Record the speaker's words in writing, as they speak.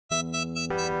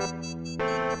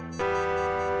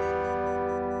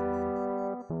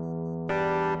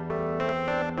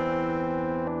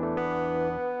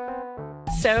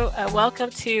So welcome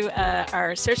to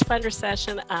our Searchfunder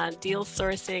session on deal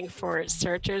sourcing for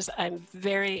searchers. I'm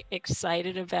very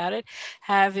excited about it.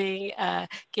 Having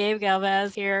Gabe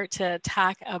Galvez here to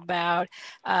talk about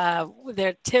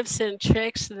their tips and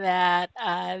tricks that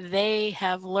they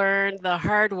have learned the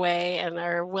hard way and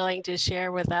are willing to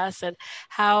share with us, and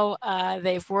how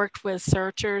they've worked with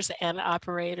searchers and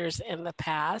operators in the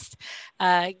past.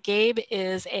 Gabe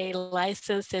is a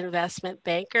licensed investment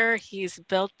banker. He's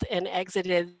built and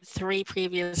exited 3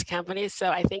 previous companies, so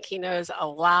I think he knows a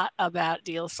lot about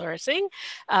deal sourcing.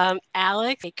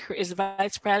 Alex is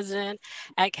vice president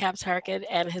at CapTarget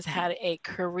and has had a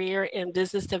career in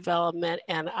business development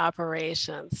and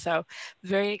operations. So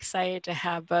very excited to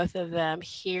have both of them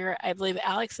here. I believe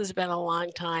Alex has been a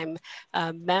long time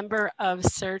member of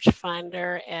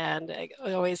Searchfunder, and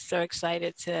always so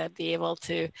excited to be able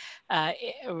to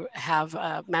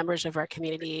have members of our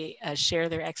community share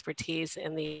their expertise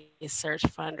in the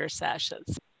Searchfunder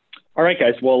sessions. All right,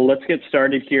 guys. Well, let's get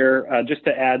started here. Just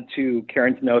to add to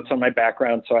Karen's notes on my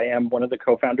background, so I am one of the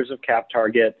co-founders of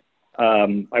CapTarget.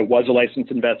 I was a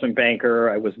licensed investment banker.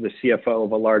 I was the CFO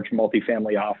of a large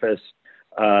multifamily office,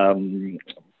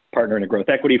 partner in a growth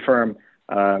equity firm,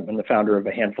 and the founder of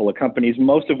a handful of companies,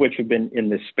 most of which have been in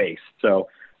this space. So,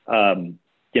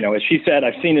 you know, as she said,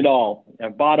 I've seen it all.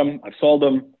 I've bought them, I've sold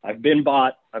them, I've been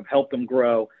bought, I've helped them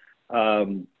grow.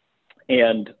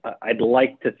 And I'd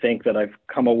like to think that I've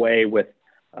come away with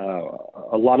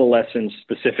a lot of lessons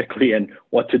specifically in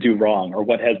what to do wrong or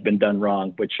what has been done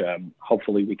wrong, which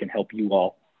hopefully we can help you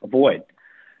all avoid.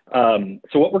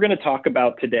 So what we're going to talk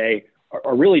about today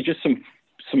are really just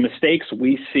some mistakes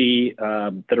we see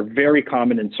that are very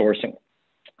common in sourcing.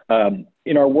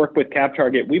 In our work with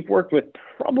CapTarget, we've worked with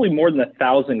probably more than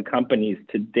 1,000 companies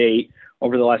to date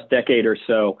over the last decade or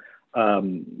so,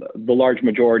 the large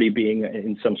majority being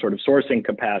in some sort of sourcing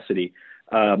capacity.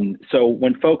 So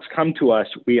when folks come to us,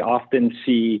 we often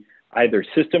see either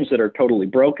systems that are totally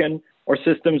broken or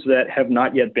systems that have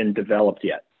not yet been developed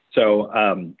yet. So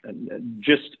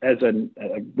just as a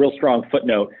real strong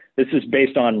footnote, this is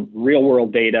based on real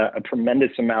world data, a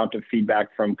tremendous amount of feedback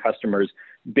from customers,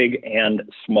 big and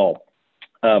small.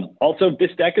 Also,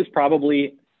 this deck is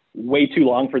probably way too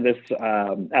long for this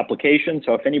application.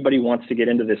 So if anybody wants to get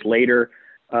into this later,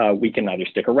 we can either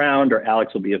stick around or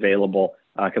Alex will be available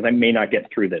because I may not get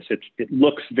through this. It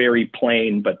looks very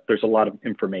plain, but there's a lot of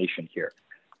information here.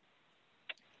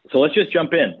 So let's just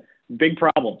jump in. Big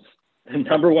problems. The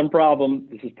number one problem,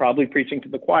 this is probably preaching to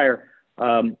the choir,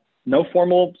 no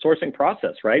formal sourcing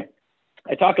process, right?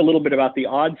 I talk a little bit about the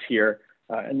odds here,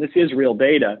 and this is real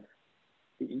data.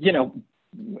 You know,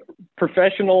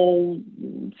 professional,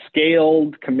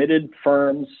 scaled, committed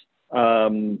firms,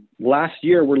 last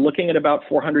year, we're looking at about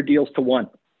 400 deals to 1.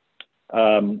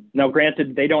 Now,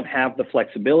 granted, they don't have the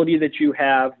flexibility that you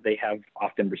have. They have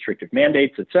often restrictive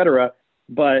mandates, et cetera.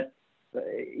 But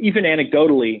even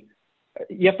anecdotally,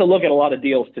 you have to look at a lot of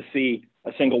deals to see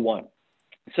a single one.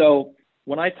 So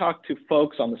when I talk to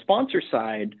folks on the sponsor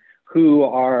side who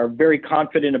are very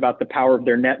confident about the power of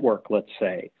their network, let's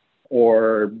say,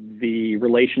 or the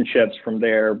relationships from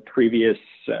their previous,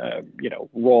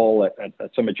 role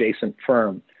at some adjacent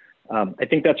firm, I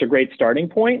think that's a great starting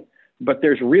point. But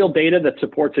there's real data that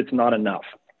supports it's not enough.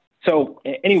 So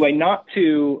anyway, not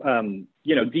to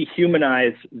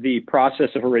dehumanize the process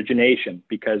of origination,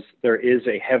 because there is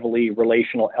a heavily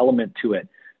relational element to it.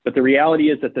 But the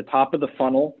reality is at the top of the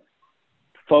funnel,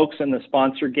 folks in the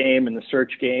sponsor game and the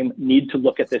search game need to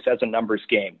look at this as a numbers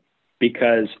game,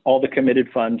 because all the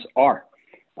committed funds are,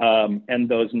 and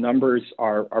those numbers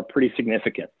are pretty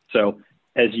significant. So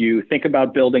as you think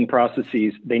about building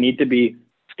processes, they need to be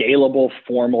scalable,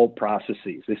 formal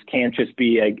processes. This can't just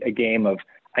be a game of,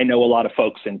 I know a lot of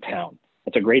folks in town.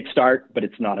 That's a great start, but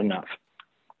it's not enough.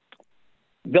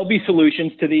 There'll be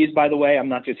solutions to these, by the way. I'm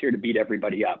not just here to beat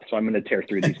everybody up, so I'm going to tear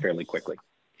through these fairly quickly.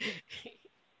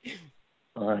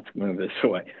 Let's move this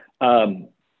away.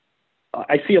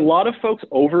 I see a lot of folks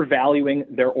overvaluing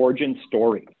their origin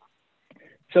story.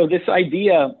 So this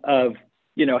idea of,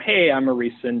 hey, I'm a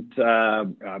recent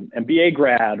MBA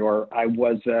grad, or I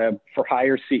was a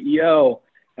for-hire CEO,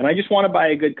 and I just want to buy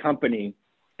a good company,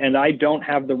 and I don't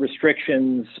have the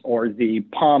restrictions or the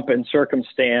pomp and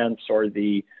circumstance or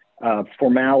the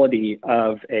formality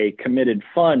of a committed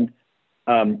fund,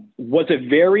 was a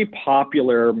very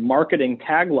popular marketing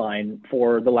tagline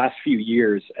for the last few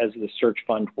years as the search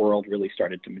fund world really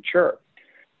started to mature.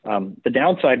 The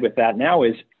downside with that now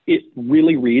is it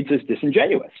really reads as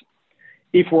disingenuous.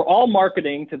 If we're all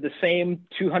marketing to the same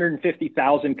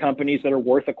 250,000 companies that are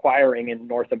worth acquiring in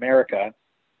North America,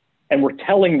 And we're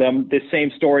telling them this same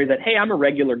story that, hey, I'm a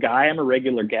regular guy, I'm a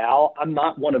regular gal, I'm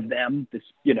not one of them, this,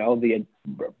 you know, the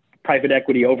private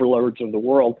equity overlords of the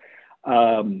world.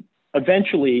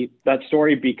 Eventually, that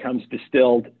story becomes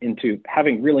distilled into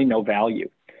having really no value.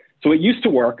 So it used to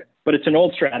work, but it's an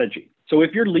old strategy. So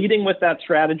if you're leading with that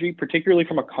strategy, particularly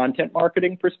from a content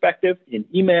marketing perspective, in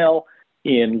email,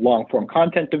 in long-form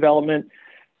content development,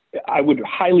 I would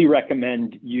highly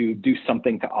recommend you do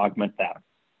something to augment that.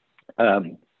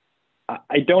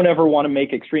 I don't ever want to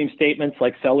make extreme statements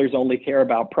like sellers only care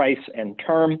about price and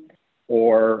term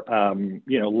or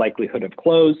you know, likelihood of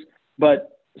close,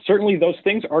 but certainly those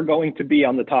things are going to be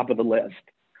on the top of the list.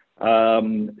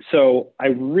 So I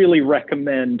really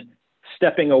recommend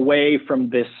stepping away from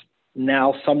this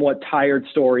now somewhat tired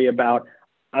story about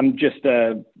I'm just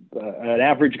an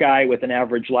average guy with an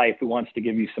average life who wants to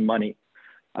give you some money,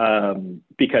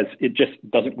 because it just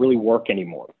doesn't really work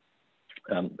anymore.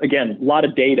 Again, a lot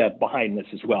of data behind this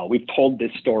as well. We've told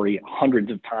this story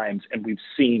hundreds of times, and we've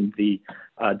seen the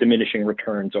diminishing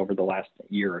returns over the last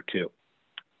year or two.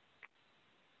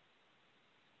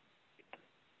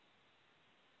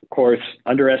 Of course,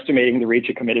 underestimating the reach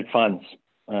of committed funds.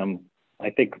 I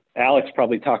think Alex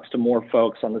probably talks to more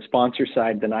folks on the sponsor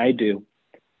side than I do,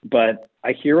 but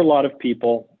I hear a lot of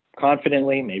people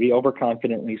confidently, maybe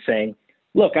overconfidently saying,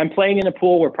 look, I'm playing in a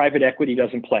pool where private equity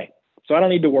doesn't play, so I don't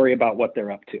need to worry about what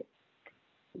they're up to.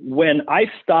 When I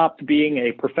stopped being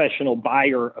a professional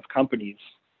buyer of companies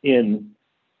in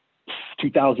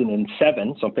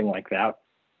 2007, something like that,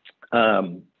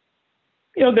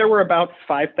 you know, there were about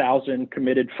 5,000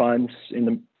 committed funds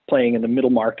playing in the middle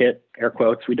market, air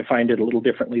quotes. We defined it a little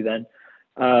differently then.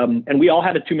 And we all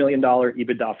had a $2 million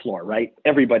EBITDA floor, right?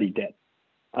 Everybody did.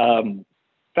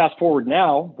 Fast forward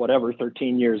now, whatever,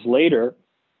 13 years later,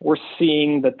 we're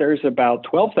seeing that there's about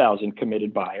 12,000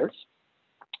 committed buyers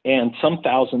and some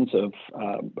thousands of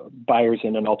buyers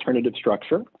in an alternative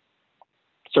structure,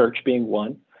 search being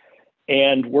one.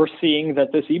 And we're seeing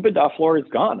that this EBITDA floor is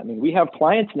gone. I mean, we have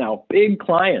clients now, big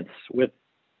clients with,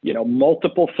 you know,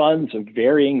 multiple funds of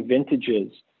varying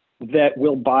vintages that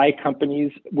will buy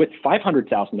companies with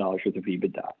 $500,000 worth of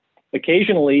EBITDA.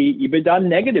 Occasionally, EBITDA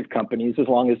negative companies, as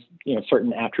long as, you know,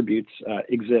 certain attributes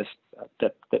exist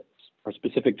that are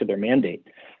specific to their mandate.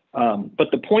 But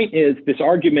the point is this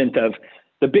argument of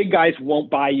the big guys won't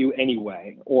buy you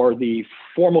anyway, or the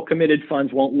formal committed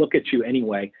funds won't look at you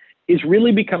anyway, is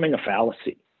really becoming a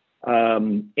fallacy.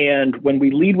 And when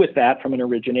we lead with that from an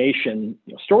origination,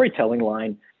 you know, storytelling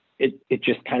line, it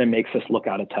just kind of makes us look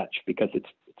out of touch because it's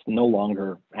no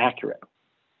longer accurate.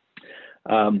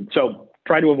 So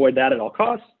try to avoid that at all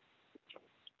costs.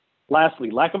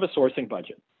 Lastly, lack of a sourcing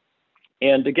budget.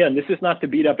 And again, this is not to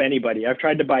beat up anybody. I've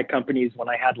tried to buy companies when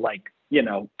I had like, you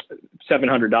know,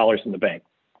 $700 in the bank.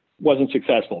 Wasn't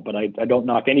successful, but I don't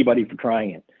knock anybody for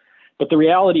trying it. But the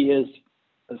reality is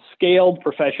a scaled,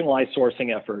 professionalized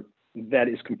sourcing effort that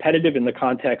is competitive in the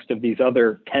context of these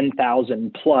other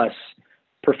 10,000 plus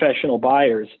professional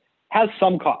buyers has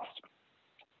some cost.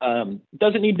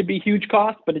 Doesn't need to be huge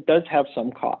cost, but it does have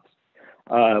some cost.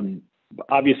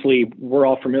 Obviously, we're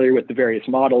all familiar with the various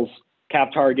models.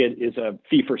 CapTarget is a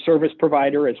fee-for-service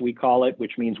provider, as we call it,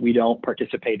 which means we don't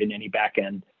participate in any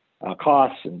back-end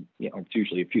costs, and you know, it's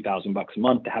usually a few $1,000s a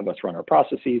month to have us run our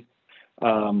processes.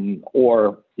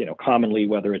 Or you know, commonly,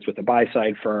 whether it's with a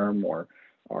buy-side firm or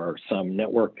some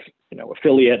network, you know,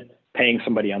 affiliate paying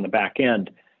somebody on the back end.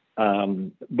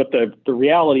 But the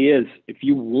reality is, if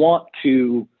you want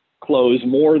to close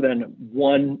more than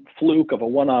one fluke of a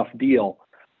one-off deal,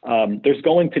 there's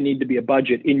going to need to be a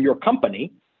budget in your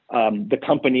company, the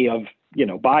company of, you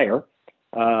know, buyer,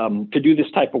 to do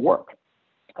this type of work.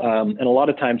 And a lot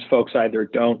of times folks either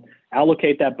don't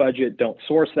allocate that budget, don't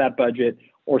source that budget,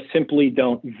 or simply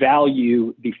don't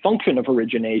value the function of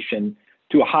origination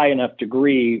to a high enough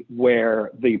degree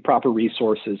where the proper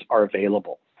resources are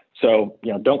available. So,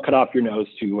 you know, don't cut off your nose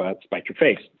to spite your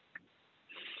face.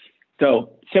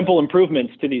 So simple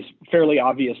improvements to these fairly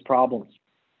obvious problems.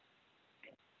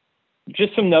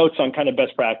 Just some notes on kind of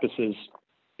best practices.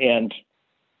 And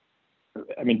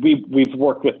I mean, we've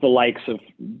worked with the likes of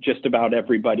just about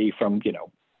everybody from, you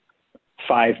know,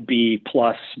 5B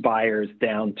plus buyers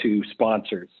down to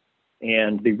sponsors.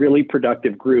 And the really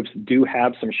productive groups do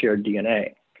have some shared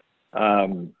DNA.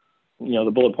 You know,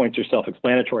 the bullet points are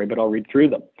self-explanatory, but I'll read through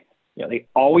them. You know, they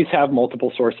always have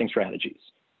multiple sourcing strategies.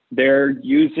 They're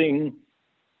using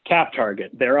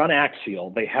CapTarget. They're on Axial.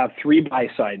 They have 3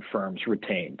 buy-side firms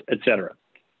retained, et cetera.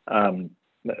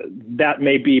 That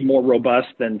may be more robust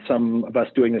than some of us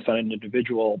doing this on an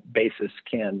individual basis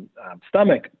can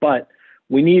stomach, but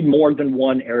we need more than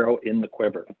one arrow in the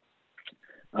quiver.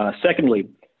 Secondly,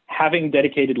 having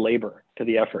dedicated labor to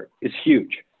the effort is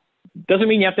huge. Doesn't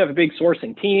mean you have to have a big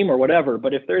sourcing team or whatever,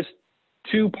 but if there's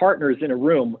two partners in a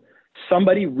room,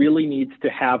 somebody really needs to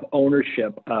have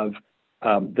ownership of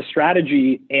the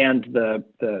strategy and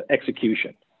the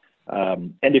execution.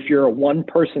 And if you're a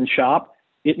one-person shop,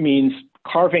 it means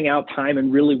carving out time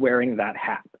and really wearing that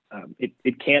hat.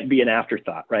 It can't be an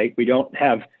afterthought, right? We don't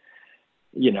have,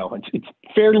 it's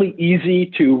fairly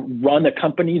easy to run a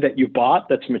company that you bought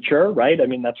that's mature, right? I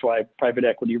mean, that's why private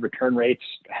equity return rates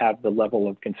have the level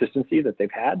of consistency that they've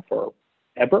had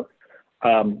forever.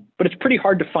 But it's pretty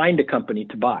hard to find a company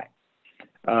to buy.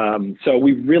 So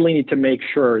we really need to make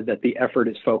sure that the effort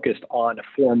is focused on a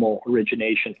formal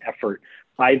origination effort,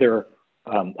 either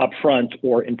upfront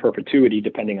or in perpetuity,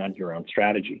 depending on your own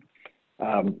strategy.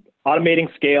 Automate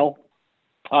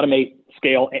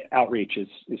scale outreach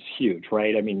is huge,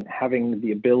 right? I mean, having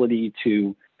the ability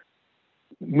to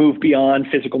move beyond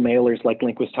physical mailers like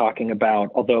Link was talking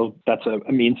about, although that's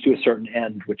a means to a certain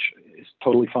end, which is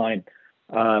totally fine,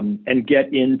 and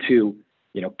get into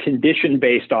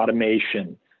condition-based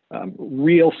automation,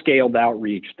 real scaled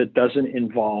outreach that doesn't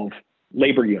involve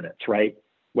labor units, right?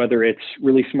 Whether it's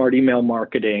really smart email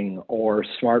marketing or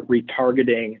smart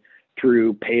retargeting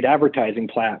through paid advertising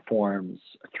platforms,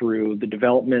 through the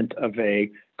development of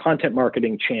a content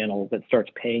marketing channel that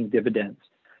starts paying dividends.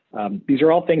 These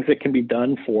are all things that can be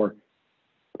done for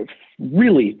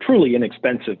really, truly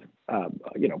inexpensive,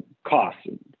 costs,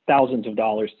 thousands of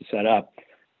dollars to set up.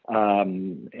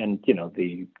 And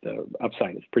the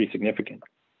upside is pretty significant.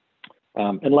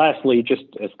 And lastly, just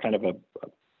as kind of a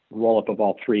roll up of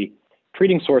all three,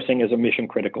 treating sourcing as a mission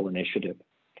critical initiative.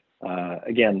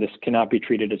 Again, this cannot be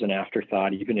treated as an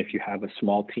afterthought, even if you have a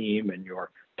small team and you're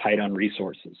tight on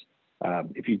resources.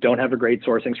 If you don't have a great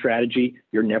sourcing strategy,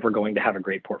 you're never going to have a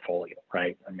great portfolio,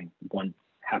 right? I mean, one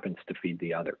happens to feed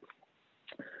the other.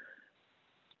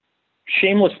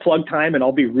 Shameless plug time, and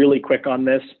I'll be really quick on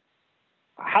this.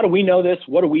 How do we know this?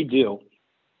 What do we do?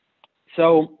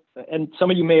 So, and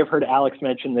some of you may have heard Alex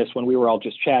mention this when we were all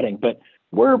just chatting, but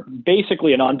we're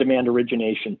basically an on-demand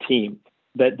origination team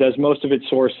that does most of its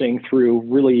sourcing through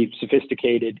really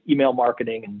sophisticated email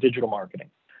marketing and digital marketing.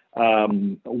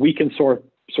 We can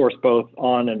source both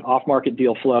on and off-market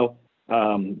deal flow.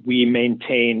 We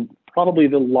maintain probably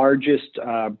the largest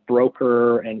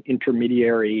broker and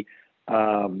intermediary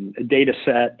data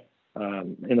set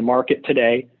in the market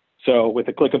today. So with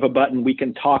a click of a button, we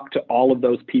can talk to all of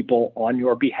those people on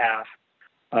your behalf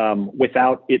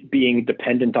without it being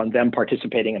dependent on them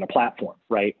participating in a platform,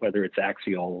 right? Whether it's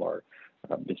Axial or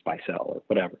just buy sell or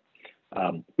whatever.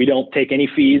 We don't take any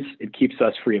fees. It keeps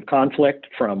us free of conflict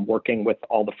from working with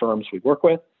all the firms we work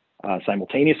with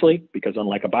simultaneously, because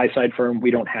unlike a buy-side firm, we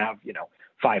don't have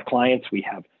 5 clients. We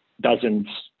have dozens,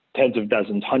 tens of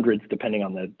dozens, hundreds, depending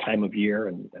on the time of year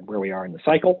and where we are in the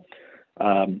cycle.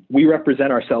 We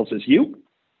represent ourselves as you.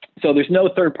 So there's no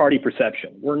third-party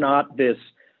perception. We're not this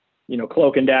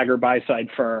cloak and dagger buy-side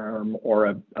firm or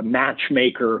a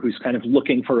matchmaker who's kind of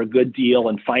looking for a good deal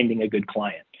and finding a good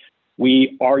client.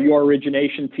 We are your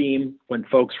origination team. When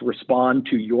folks respond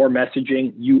to your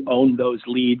messaging, you own those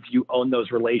leads, you own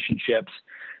those relationships.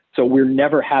 So we're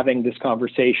never having this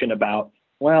conversation about,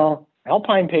 well,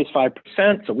 Alpine pays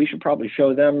 5%, so we should probably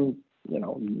show them,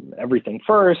 everything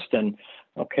first. And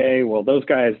okay, well, those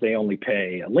guys, they only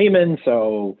pay a Lehman,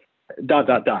 so ...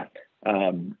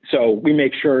 So we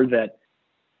make sure that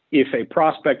if a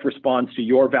prospect responds to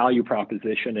your value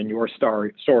proposition and your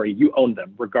story, you own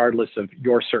them, regardless of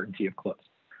your certainty of close.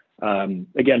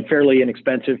 Again, fairly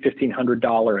inexpensive,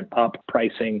 $1,500 and up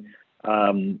pricing.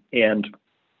 And,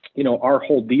 our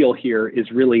whole deal here is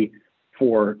really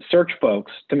for search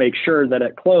folks to make sure that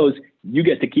at close, you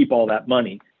get to keep all that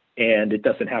money and it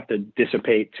doesn't have to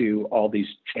dissipate to all these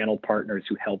channel partners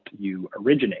who helped you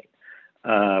originate,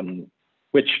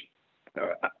 which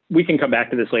we can come back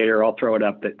to this later. I'll throw it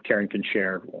up that Karen can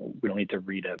share. We don't need to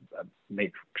read a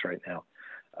matrix right now.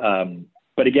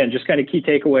 But again, just kind of key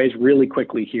takeaways really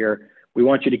quickly here. We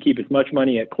want you to keep as much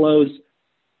money at close.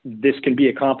 This can be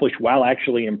accomplished while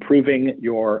actually improving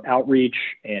your outreach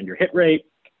and your hit rate.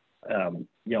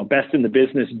 Best in the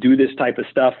business do this type of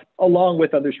stuff along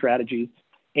with other strategies.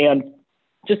 And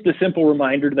just a simple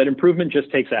reminder that improvement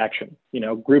just takes action.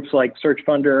 Groups like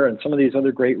Searchfunder and some of these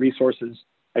other great resources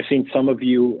I've seen some of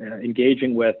you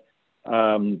engaging with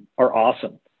are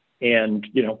awesome. And,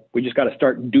 we just got to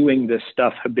start doing this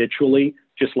stuff habitually,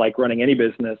 just like running any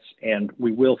business. And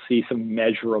we will see some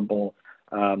measurable,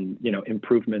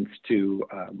 improvements to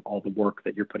all the work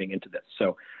that you're putting into this.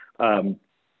 So, as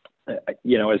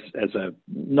a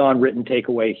non-written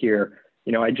takeaway here,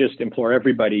 I just implore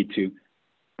everybody to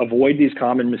avoid these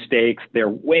common mistakes. They're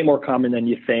way more common than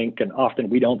you think, and often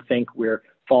we don't think we're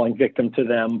falling victim to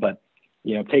them, but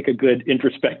take a good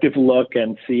introspective look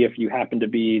and see if you happen to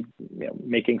be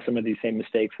making some of these same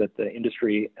mistakes that the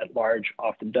industry at large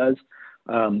often does.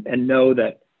 And know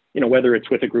that, whether it's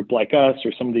with a group like us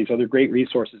or some of these other great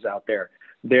resources out there,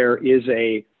 there is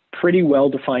a pretty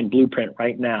well-defined blueprint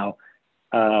right now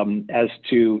as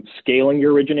to scaling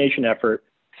your origination effort,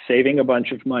 saving a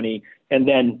bunch of money, and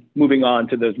then moving on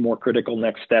to those more critical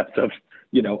next steps of,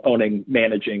 owning,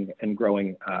 managing, and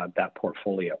growing that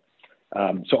portfolio.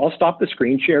 So I'll stop the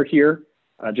screen share here.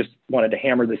 I just wanted to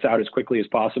hammer this out as quickly as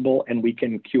possible, and we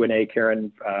can Q&A,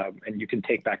 Karen, and you can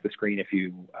take back the screen if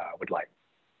you would like.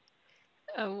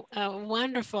 Oh,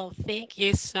 wonderful. Thank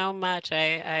you so much.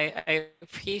 I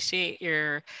appreciate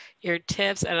your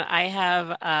tips, and I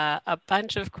have a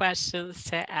bunch of questions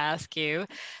to ask you.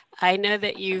 I know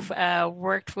that you've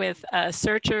worked with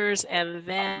searchers and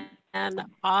then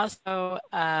also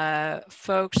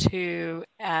folks who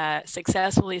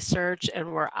successfully search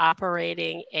and were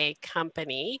operating a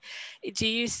company. Do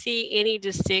you see any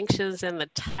distinctions in the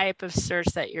type of search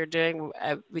that you're doing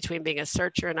between being a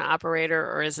searcher and an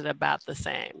operator, or is it about the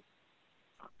same?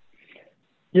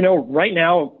 Right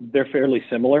now they're fairly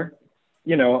similar.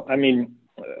 I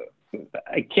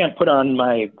can't put on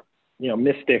my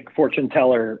mystic fortune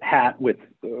teller hat with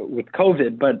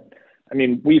COVID, but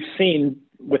we've seen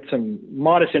with some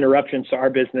modest interruptions to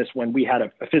our business when we had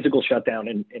a physical shutdown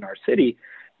in our city,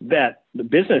 that the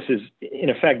business is in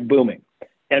effect booming.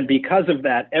 And because of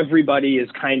that, everybody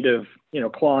is kind of,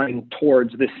 clawing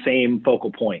towards this same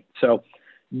focal point. So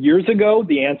years ago,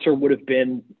 the answer would have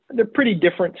been, they're pretty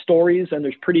different stories and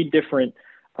there's pretty different,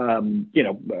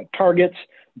 targets.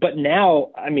 But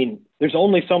now, there's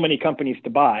only so many companies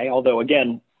to buy, although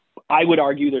again, I would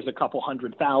argue there's a couple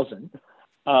 100,000.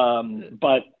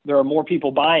 But there are more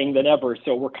people buying than ever.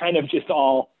 So we're kind of just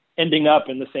all ending up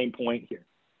in the same point here.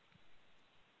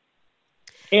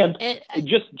 And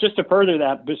just to further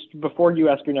that, before you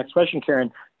ask your next question,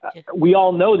 Karen, we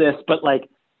all know this, but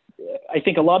I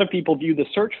think a lot of people view the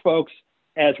search folks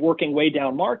as working way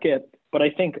down market, but I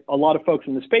think a lot of folks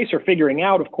in the space are figuring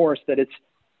out, of course, that it's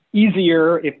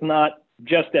easier, if not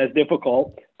just as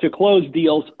difficult, to close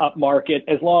deals up market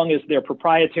as long as they're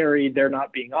proprietary, they're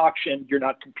not being auctioned, you're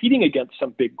not competing against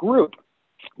some big group.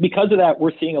 Because of that,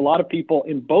 we're seeing a lot of people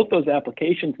in both those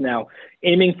applications now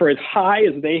aiming for as high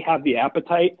as they have the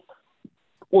appetite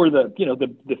or the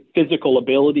physical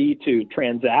ability to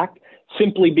transact,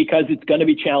 simply because it's going to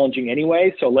be challenging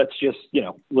anyway. So let's just,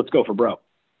 let's go for broke.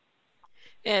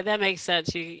 Yeah, that makes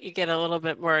sense. You get a little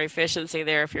bit more efficiency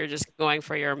there if you're just going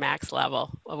for your max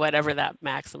level, whatever that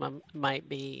maximum might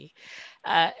be.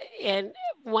 And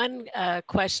one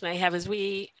question I have is,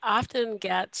 we often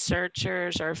get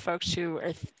searchers or folks who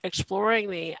are exploring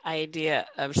the idea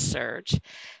of search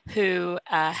who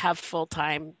have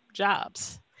full-time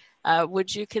jobs.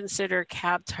 Would you consider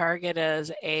CapTarget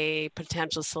as a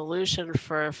potential solution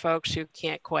for folks who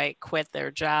can't quite quit their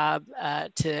job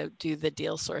to do the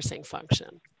deal sourcing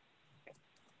function?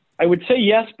 I would say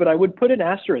yes, but I would put an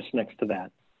asterisk next to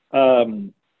that.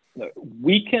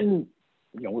 We can,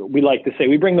 we like to say,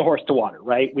 we bring the horse to water,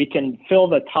 right? We can fill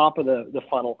the top of the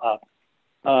funnel up.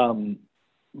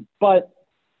 But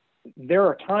there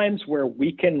are times where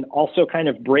we can also kind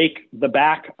of break the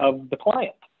back of the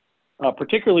client.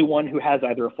 Particularly one who has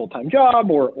either a full-time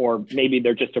job or maybe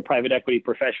they're just a private equity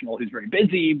professional who's very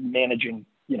busy managing,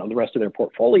 the rest of their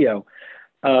portfolio.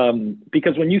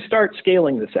 Because when you start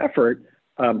scaling this effort,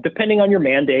 depending on your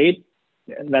mandate,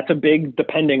 and that's a big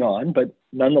depending on, but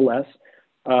nonetheless,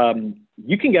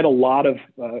 you can get a lot of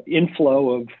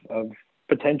inflow of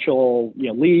potential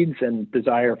leads and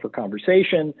desire for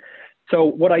conversation. So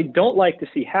what I don't like to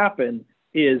see happen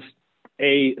is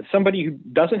somebody who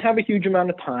doesn't have a huge amount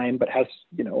of time, but has,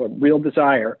 a real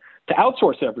desire to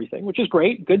outsource everything, which is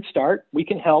great, good start, we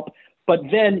can help, but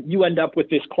then you end up with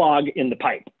this clog in the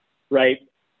pipe, right?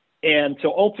 And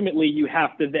so ultimately you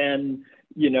have to then,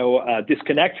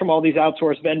 disconnect from all these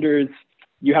outsourced vendors.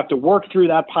 You have to work through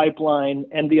that pipeline.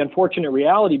 And the unfortunate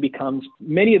reality becomes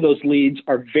many of those leads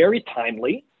are very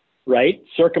timely, right?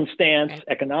 Circumstance,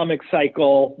 economic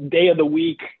cycle, day of the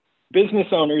week. Business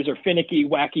owners are finicky,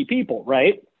 wacky people,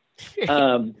 right?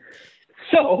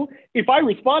 So if I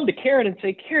respond to Karen and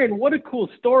say, Karen, what a cool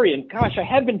story. And gosh, I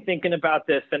have been thinking about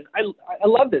this and I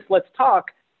love this. Let's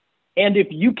talk. And if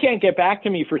you can't get back to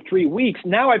me for 3 weeks,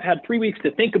 now I've had 3 weeks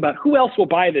to think about who else will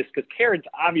buy this, because Karen's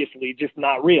obviously just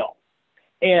not real.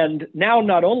 And now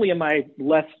not only am I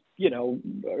less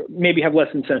maybe have less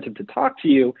incentive to talk to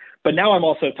you. But now I'm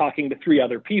also talking to 3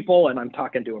 other people, and I'm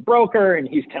talking to a broker, and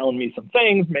he's telling me some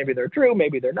things. Maybe they're true,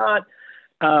 maybe they're not.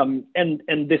 And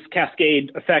this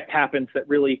cascade effect happens that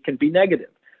really can be negative.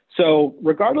 So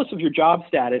regardless of your job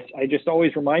status, I just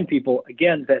always remind people,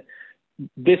 again, that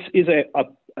this is a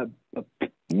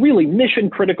really mission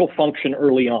critical function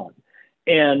early on.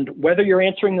 And whether you're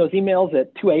answering those emails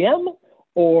at 2 a.m.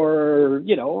 or,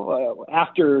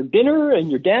 after dinner in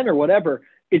your den or whatever,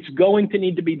 it's going to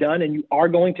need to be done. And you are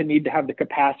going to need to have the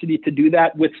capacity to do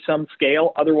that with some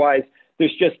scale. Otherwise,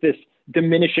 there's just this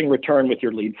diminishing return with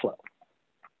your lead flow.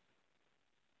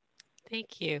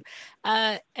 Thank you.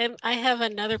 And I have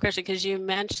another question, because you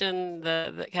mentioned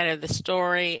the kind of the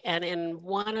story, and in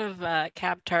one of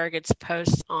CapTarget's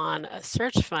posts on a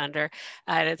Searchfunder,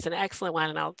 and it's an excellent one,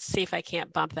 and I'll see if I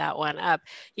can't bump that one up.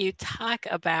 You talk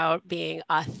about being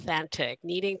authentic,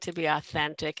 needing to be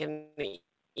authentic, and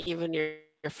even your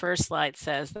first slide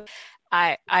says,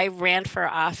 I ran for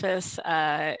office.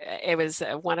 It was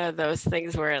one of those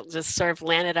things where it just sort of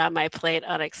landed on my plate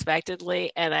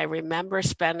unexpectedly. And I remember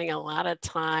spending a lot of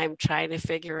time trying to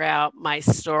figure out my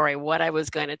story, what I was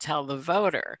going to tell the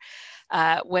voter.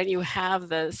 When you have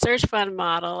the search fund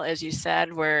model, as you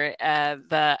said, where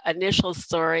the initial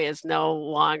story is no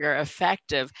longer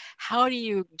effective, how do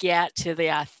you get to the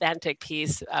authentic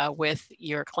piece with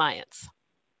your clients?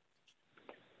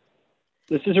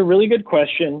 This is a really good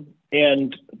question.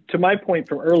 And to my point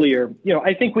from earlier,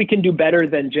 I think we can do better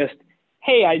than just,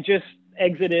 hey, I just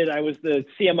exited. I was the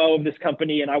CMO of this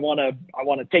company and I want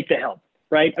to take the helm,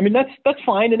 right? I mean, that's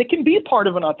fine. And it can be a part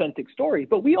of an authentic story,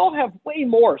 but we all have way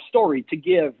more story to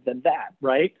give than that,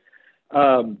 right?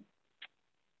 And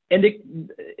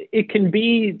it can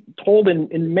be told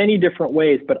in many different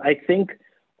ways, but I think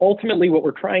ultimately what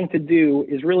we're trying to do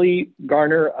is really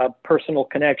garner a personal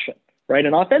connection, right?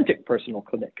 An authentic personal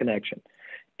connection.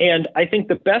 And I think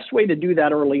the best way to do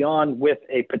that early on with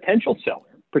a potential seller,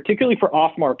 particularly for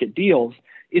off-market deals,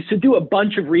 is to do a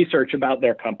bunch of research about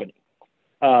their company.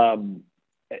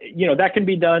 That can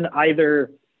be done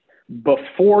either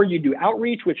before you do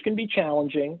outreach, which can be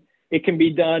challenging. It can be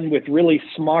done with really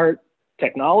smart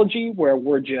technology where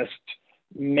we're just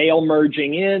mail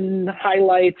merging in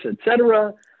highlights, et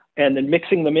cetera, and then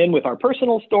mixing them in with our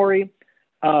personal story.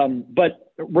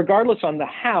 But regardless on the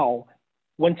how,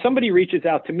 when somebody reaches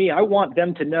out to me, I want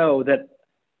them to know that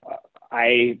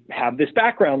I have this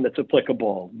background that's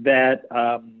applicable, that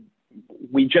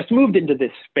we just moved into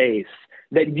this space,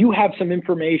 that you have some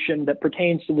information that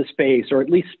pertains to the space, or at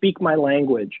least speak my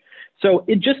language. So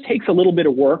it just takes a little bit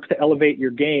of work to elevate your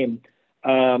game,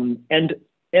 and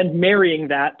marrying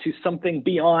that to something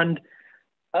beyond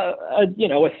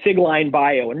a SIG-line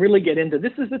bio, and really get into,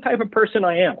 this is the type of person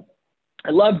I am. I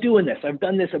love doing this. I've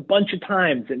done this a bunch of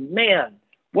times, and man,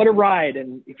 what a ride.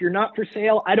 And if you're not for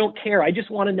sale, I don't care. I just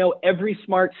want to know every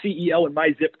smart CEO in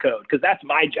my zip code, because that's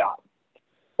my job,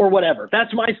 or whatever.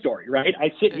 That's my story, right?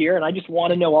 I sit here and I just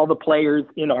want to know all the players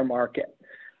in our market.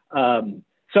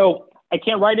 So I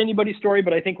can't write anybody's story,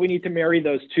 but I think we need to marry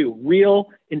those two: real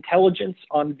intelligence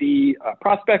on the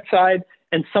prospect side,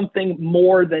 and something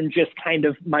more than just kind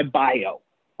of my bio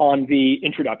on the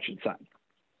introduction side.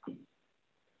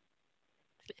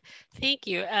 Thank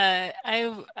you.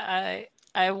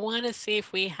 I want to see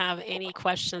if we have any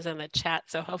questions in the chat.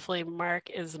 So hopefully Mark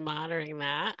is monitoring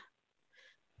that.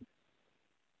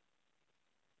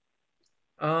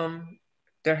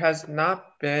 There has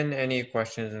not been any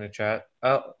questions in the chat.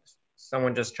 Oh,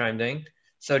 someone just chimed in.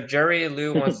 So Jerry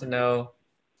Liu wants to know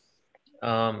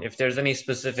if there's any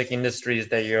specific industries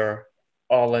that you're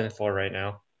all in for right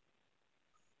now.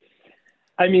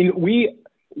 I mean,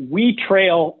 we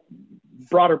trail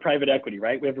broader private equity,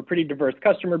 right? We have a pretty diverse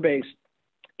customer base,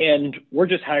 and we're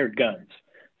just hired guns.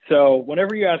 So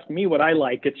whenever you ask me what I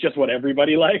like, it's just what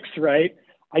everybody likes, right?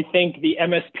 I think the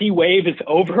MSP wave is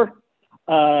over.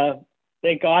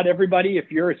 Thank God, everybody.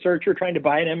 If you're a searcher trying to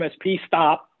buy an MSP,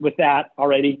 stop with that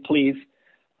already, please.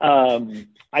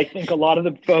 I think a lot of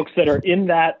the folks that are in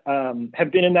that,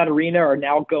 have been in that arena, are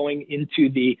now going into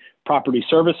the property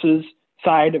services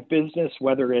side of business,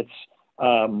 whether it's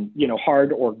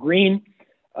hard or green.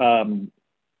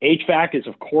 HVAC is,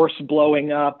 of course,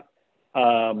 blowing up,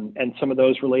 and some of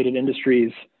those related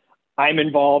industries. I'm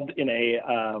involved in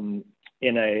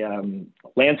a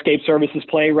landscape services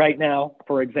play right now,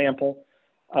 for example.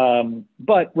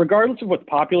 But regardless of what's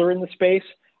popular in the space,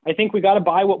 I think we got to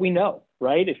buy what we know,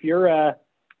 right? If you're a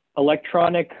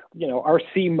electronic,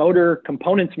 RC motor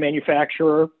components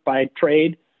manufacturer by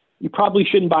trade, you probably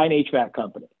shouldn't buy an HVAC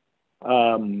company.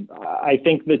 I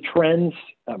think the trends,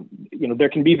 there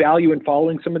can be value in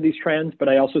following some of these trends, but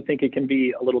I also think it can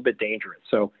be a little bit dangerous.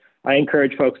 So I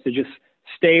encourage folks to just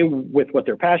stay with what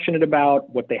they're passionate about,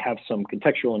 what they have some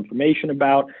contextual information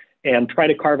about, and try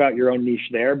to carve out your own niche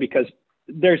there, because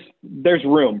there's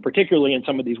room, particularly in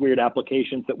some of these weird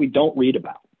applications that we don't read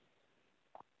about.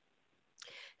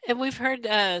 And we've heard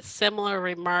similar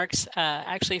remarks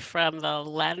actually from the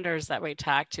lenders that we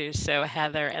talked to. So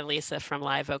Heather and Lisa from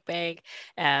Live Oak Bank,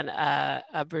 and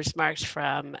Bruce Marks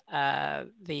from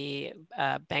the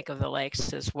Bank of the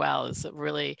Lakes as well, is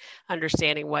really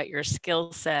understanding what your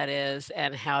skill set is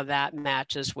and how that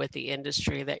matches with the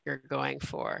industry that you're going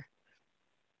for.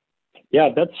 Yeah,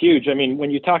 that's huge. I mean,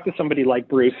 when you talk to somebody like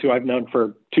Bruce, who I've known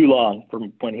for too long,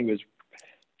 from when he was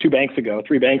 3 banks ago,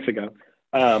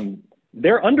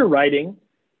 their underwriting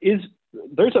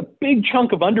there's a big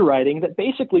chunk of underwriting that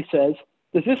basically says,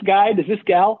 does this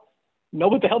gal know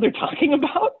what the hell they're talking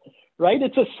about? Right?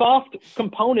 It's a soft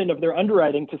component of their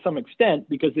underwriting to some extent,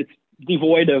 because it's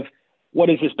devoid of what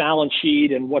is this balance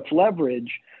sheet and what's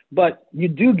leverage. But you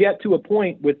do get to a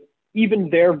point with even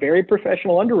their very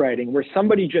professional underwriting where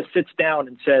somebody just sits down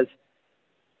and says,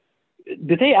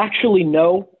 do they actually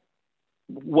know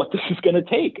what this is going to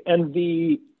take? And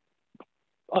the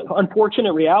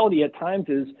unfortunate reality at times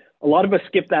is a lot of us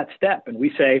skip that step and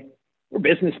we say, we're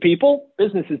business people,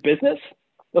 business is business,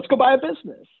 let's go buy a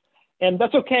business. And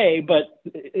that's okay, but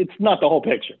it's not the whole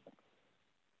picture.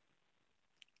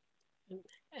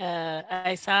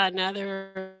 I saw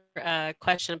another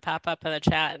question pop up in the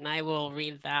chat, and I will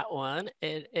read that one.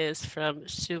 It is from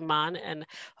Suman, and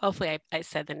hopefully I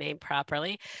said the name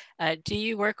properly. Do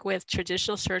you work with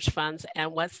traditional search funds,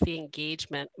 and what's the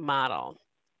engagement model?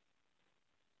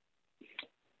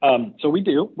 So we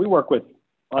do. We work with,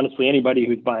 honestly, anybody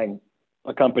who's buying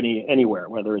a company anywhere,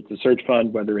 whether it's a search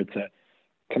fund, whether it's a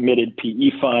committed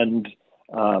PE fund.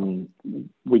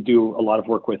 We do a lot of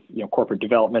work with corporate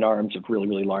development arms of really,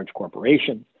 really large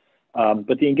corporations.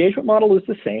 But the engagement model is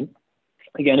the same.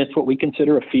 Again, it's what we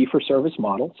consider a fee for service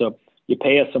model. So you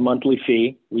pay us a monthly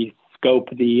fee. We scope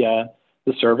the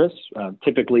service,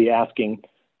 typically asking,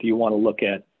 do you want to look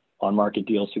at on-market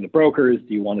deals through the brokers?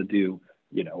 Do you want to do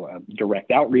direct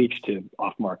outreach to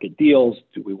off-market deals?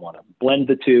 Do we want to blend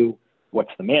the two?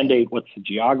 What's the mandate? What's the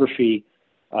geography?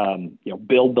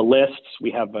 Build the lists.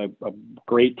 We have a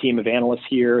great team of analysts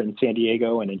here in San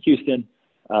Diego and in Houston.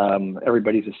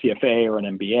 Everybody's a CFA or an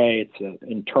MBA. It's an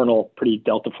internal, pretty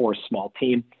Delta Force small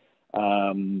team.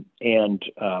 From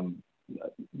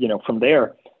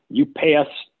there, you pay us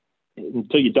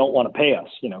until you don't want to pay us.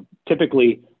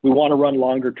 Typically we want to run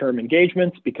longer term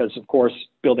engagements because, of course,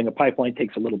 building a pipeline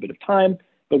takes a little bit of time,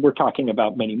 but we're talking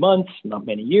about many months, not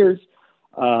many years.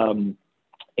 When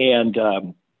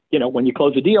you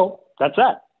close a deal, that's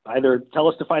that. Either tell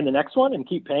us to find the next one and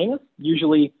keep paying us,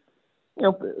 usually,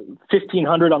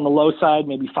 $1,500 on the low side,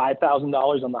 maybe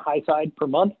 $5,000 on the high side per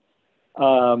month,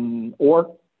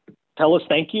 or tell us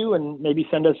thank you and maybe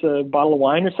send us a bottle of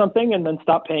wine or something, and then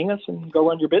stop paying us and go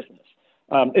run your business.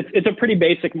 It's a pretty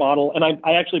basic model, and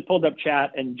I actually pulled up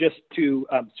chat, and just to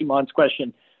Suman's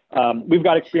question, we've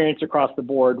got experience across the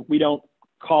board. We don't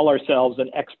call ourselves an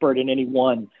expert in any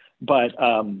one, but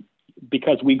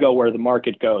because we go where the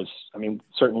market goes. I mean,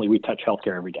 certainly we touch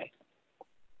healthcare every day.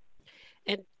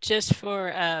 And just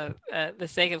for the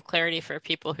sake of clarity for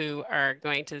people who are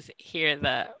going to hear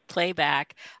the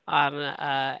playback on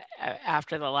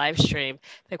after the live stream,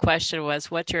 the question was,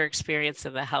 what's your experience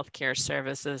in the healthcare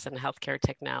services and healthcare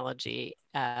technology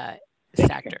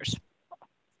sectors?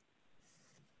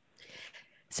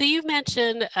 So you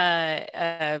mentioned,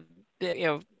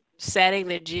 setting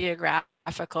the geographical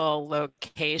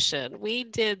location. We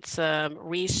did some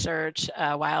research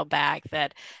a while back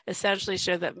that essentially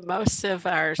showed that most of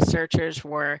our searchers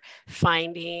were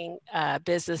finding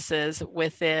businesses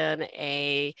within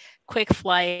a quick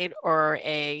flight or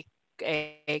a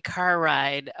car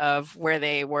ride of where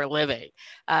they were living.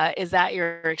 Is that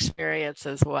your experience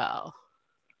as well?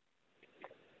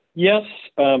 Yes,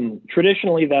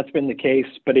 traditionally that's been the case.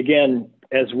 But again,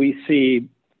 as we see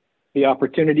the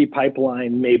opportunity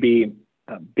pipeline maybe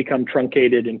become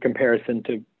truncated in comparison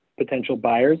to potential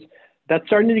buyers, that's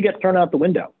starting to get thrown out the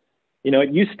window.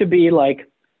 It used to be like,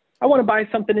 I want to buy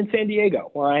something in San Diego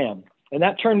where I am. And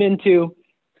that turned into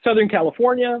Southern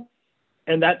California.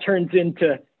 And that turns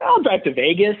into, I'll drive to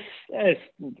Vegas, it's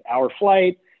an hour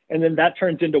flight. And then that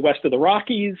turns into west of the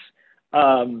Rockies.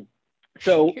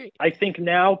 So I think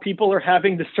now people are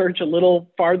having to search a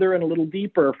little farther and a little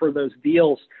deeper for those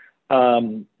deals.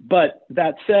 But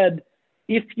that said,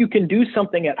 if you can do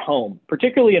something at home,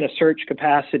 particularly in a search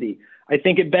capacity, I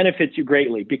think it benefits you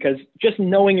greatly because just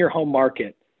knowing your home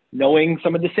market, knowing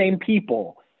some of the same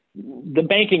people, the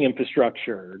banking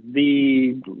infrastructure,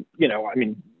 you're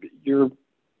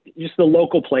just the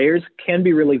local players can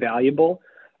be really valuable.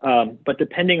 But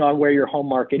depending on where your home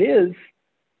market is,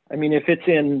 I mean, if it's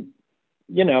in,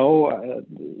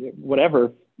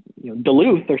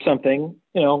 Duluth or something,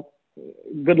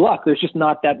 good luck. There's just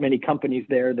not that many companies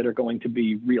there that are going to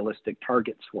be realistic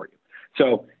targets for you.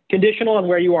 So conditional on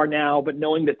where you are now, but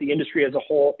knowing that the industry as a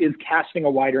whole is casting a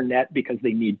wider net because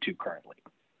they need to currently.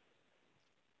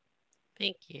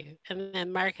 Thank you. And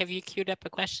then Mark, have you queued up a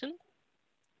question?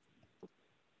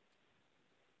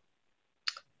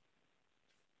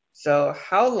 So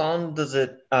how long does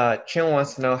it, Chin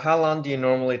wants to know, how long do you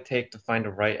normally take to find the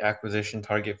right acquisition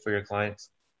target for your clients?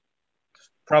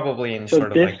 Probably in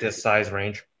sort of like this size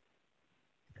range.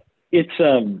 It's,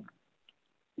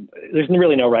 there's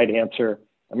really no right answer.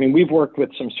 I mean, we've worked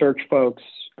with some search folks.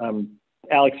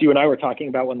 Alex, you and I were talking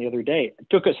about one the other day. It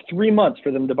took us 3 months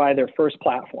for them to buy their first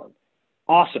platform.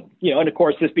 Awesome. And of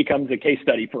course, this becomes a case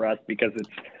study for us because it's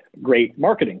great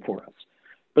marketing for us.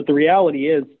 But the reality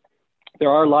is, there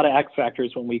are a lot of X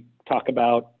factors when we talk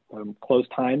about close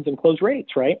times and close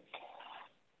rates, right?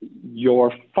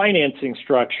 Your financing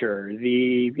structure,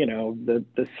 the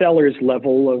seller's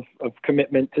level of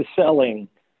commitment to selling,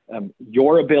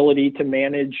 your ability to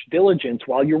manage diligence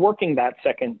while you're working that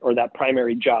second or that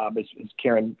primary job, as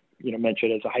Karen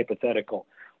mentioned as a hypothetical.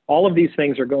 All of these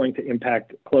things are going to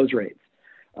impact close rates.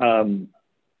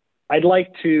 I'd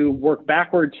like to work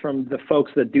backwards from the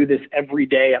folks that do this every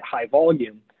day at high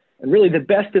volume. And really the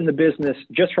best in the business,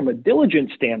 just from a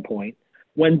diligence standpoint,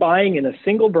 when buying in a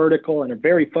single vertical and are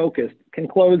very focused, can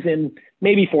close in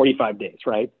maybe 45 days,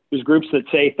 right? There's groups that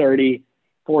say 30,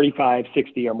 45,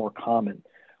 60 are more common.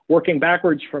 Working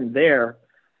backwards from there,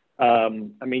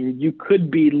 you could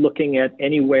be looking at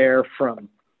anywhere from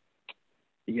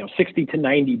 60 to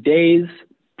 90 days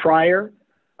prior,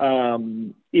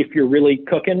 if you're really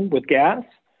cooking with gas.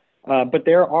 But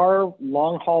there are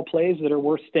long haul plays that are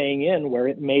worth staying in where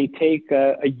it may take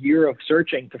a year of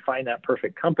searching to find that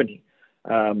perfect company.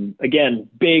 Again,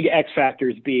 big X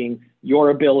factors being your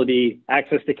ability,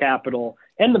 access to capital,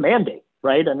 and the mandate,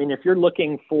 right? I mean, if you're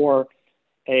looking for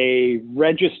a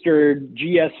registered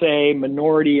GSA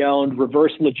minority-owned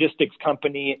reverse logistics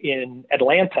company in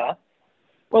Atlanta,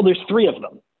 well, there's 3 of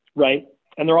them, right?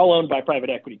 And they're all owned by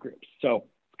private equity groups. So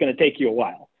it's going to take you a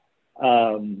while.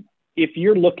 If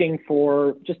you're looking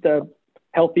for just a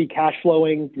healthy cash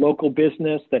flowing local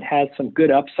business that has some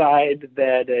good upside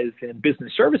that is in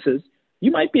business services,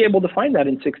 you might be able to find that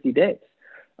in 60 days.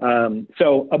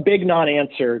 So a big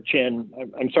non-answer, Chin.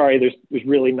 I'm sorry, there's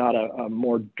really not a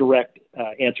more direct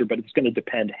answer, but it's going to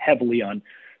depend heavily on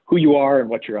who you are and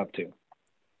what you're up to.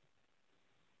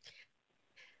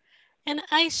 And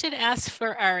I should ask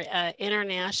for our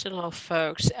international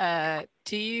folks,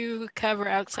 do you cover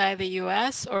outside the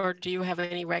US, or do you have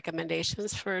any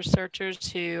recommendations for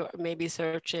searchers who may be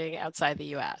searching outside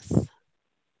the US?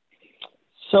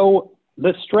 So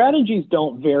the strategies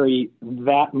don't vary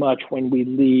that much when we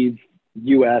leave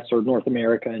US or North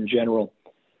America in general.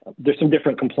 There's some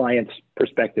different compliance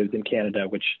perspectives in Canada,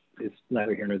 which is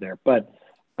neither here nor there. But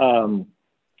the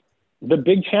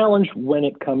big challenge when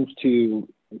it comes to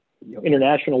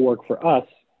international work for us,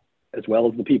 as well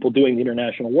as the people doing the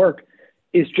international work,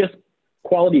 is just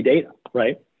quality data,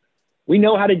 right? We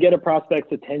know how to get a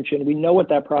prospect's attention. We know what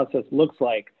that process looks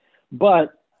like.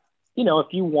 But, if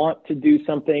you want to do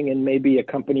something in maybe a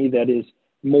company that is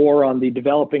more on the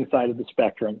developing side of the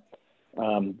spectrum,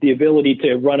 the ability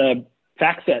to run a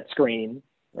FactSet screen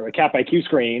or a CapIQ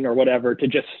screen or whatever to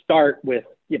just start with,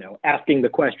 asking the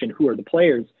question, who are the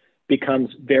players, becomes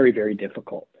very, very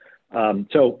difficult.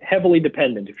 So heavily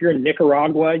dependent. If you're in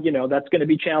Nicaragua, that's going to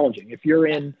be challenging. If you're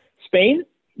in Spain,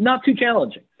 not too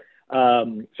challenging.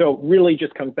 So really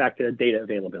just comes back to data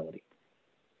availability.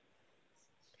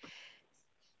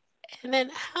 And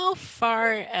then how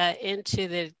far into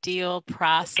the deal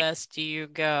process do you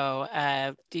go?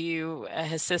 Do you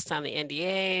assist on the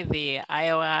NDA, the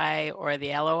IOI, or the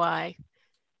LOI?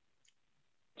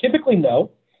 Typically,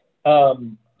 no.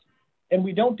 And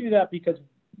we don't do that because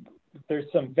there's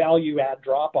some value add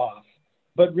drop off,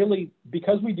 but really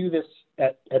because we do this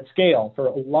at scale for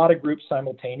a lot of groups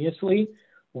simultaneously,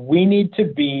 we need to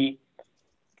be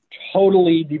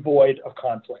totally devoid of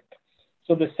conflict.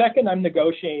 So the second I'm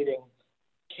negotiating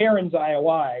Karen's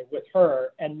IOI with her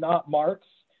and not Mark's,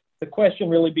 the question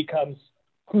really becomes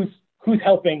who's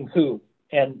helping who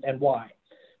and why.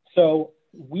 So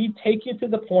we take you to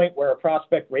the point where a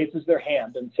prospect raises their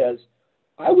hand and says,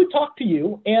 I would talk to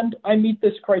you and I meet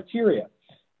this criteria.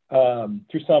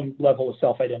 through some level of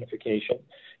self-identification.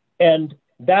 And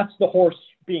that's the horse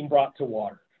being brought to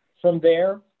water. From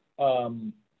there,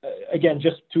 again,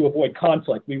 just to avoid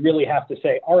conflict, we really have to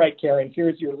say, all right, Karen,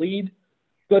 here's your lead.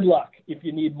 Good luck. If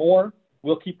you need more,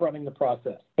 we'll keep running the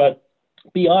process. But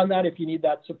beyond that, if you need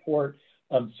that support,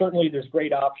 certainly there's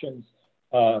great options,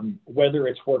 whether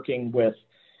it's working with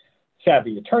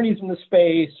savvy attorneys in the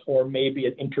space or maybe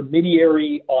an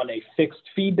intermediary on a fixed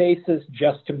fee basis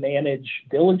just to manage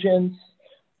diligence,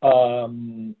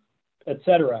 et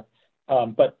cetera.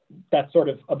 But that's sort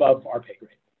of above our pay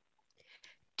grade.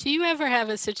 Do you ever have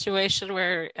a situation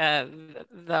where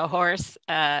the horse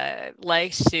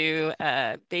likes to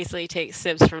basically take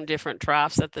sips from different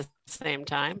troughs at the same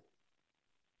time?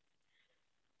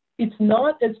 It's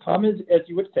not as common as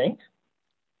you would think.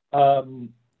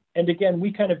 And again,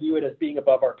 we kind of view it as being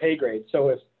above our pay grade.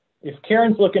 So if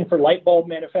Karen's looking for light bulb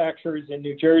manufacturers in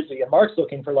New Jersey and Mark's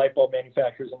looking for light bulb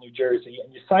manufacturers in New Jersey,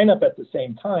 and you sign up at the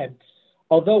same time,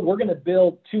 although we're going to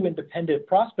build two independent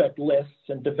prospect lists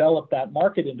and develop that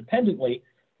market independently,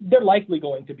 they're likely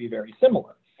going to be very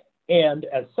similar. And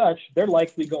as such, they're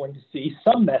likely going to see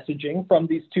some messaging from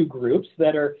these two groups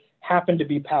that happen to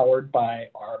be powered by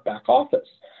our back office.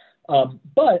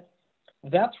 But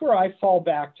that's where I fall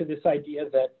back to this idea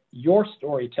that your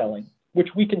storytelling, which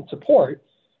we can support,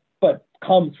 but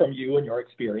comes from you and your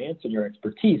experience and your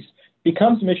expertise,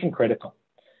 becomes mission critical.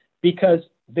 Because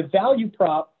the value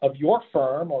prop of your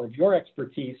firm or of your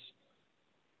expertise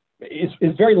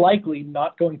is very likely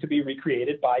not going to be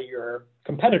recreated by your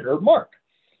competitor, Mark.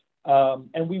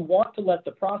 And we want to let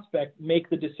the prospect make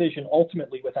the decision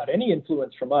ultimately without any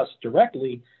influence from us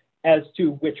directly as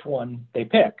to which one they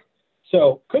pick.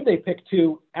 So could they pick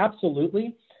two?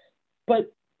 Absolutely.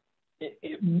 But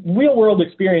real world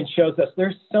experience shows us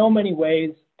there's so many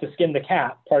ways to skin the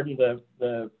cat, pardon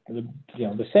the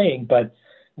saying, but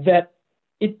that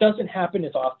it doesn't happen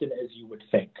as often as you would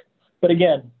think. But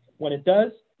again, when it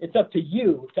does, it's up to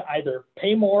you to either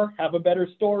pay more, have a better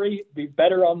story, be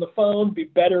better on the phone, be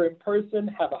better in person,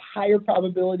 have a higher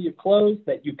probability of close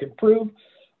that you can prove,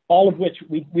 all of which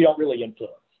we don't really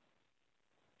influence.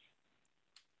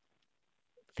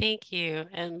 Thank you.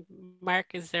 And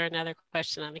Mark, is there another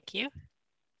question on the queue?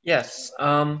 Yes.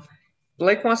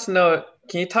 Blake wants to know,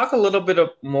 can you talk a little bit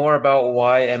more about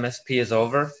why MSP is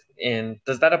over? And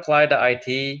does that apply to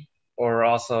IT or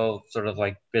also sort of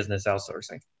like business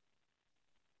outsourcing?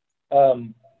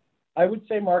 I would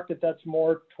say, Mark, that's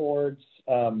more towards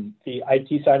the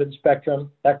IT side of the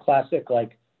spectrum. That classic,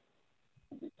 like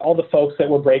all the folks that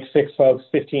were break fix folks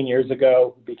 15 years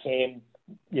ago who became,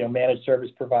 managed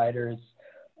service providers,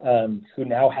 who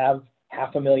now have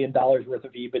 $500,000 worth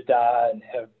of EBITDA and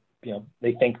have,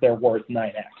 they think they're worth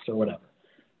 9x or whatever.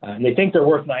 And they think they're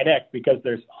worth 9x because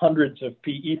there's hundreds of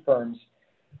PE firms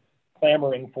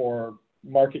clamoring for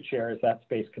market share as that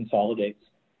space consolidates.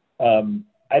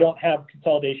 I don't have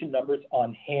consolidation numbers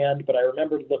on hand, but I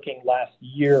remember looking last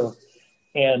year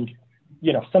and,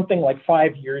 something like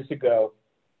 5 years ago,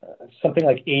 something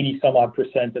like 80 some odd %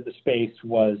 of the space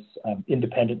was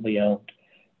independently owned.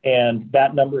 And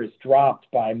that number has dropped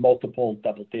by multiple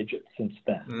double digits since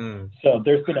then. So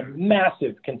there's been a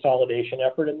massive consolidation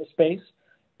effort in the space.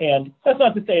 And that's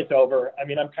not to say it's over. I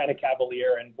mean, I'm kind of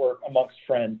cavalier and we're amongst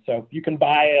friends. So if you can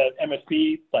buy a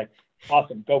MSP, like,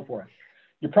 awesome, go for it.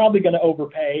 You're probably going to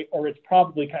overpay, or it's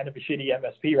probably kind of a shitty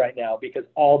MSP right now because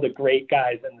all the great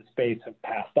guys in the space have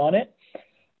passed on it.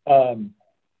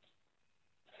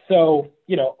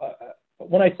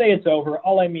 When I say it's over,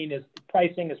 all I mean is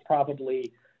pricing is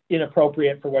probably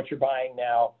inappropriate for what you're buying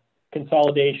now.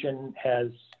 Consolidation has,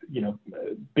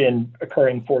 been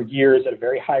occurring for years at a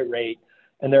very high rate.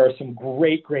 And there are some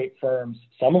great firms,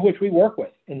 some of which we work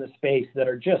with in the space that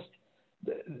are just,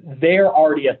 they're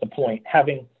already at the point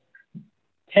having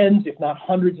tens, if not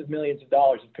hundreds of millions of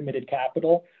dollars of committed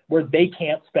capital where they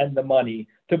can't spend the money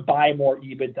to buy more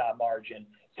EBITDA margin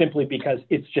simply because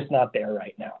it's just not there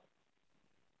right now.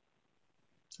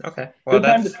 Okay. Well, good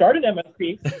time to start an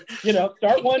MSP.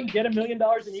 Start one, get $1 million in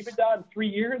EBITDA in 3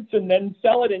 years, and then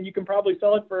sell it, and you can probably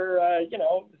sell it for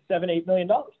 $7-8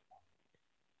 million.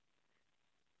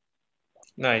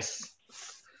 Nice.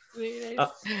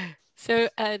 So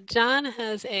John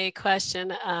has a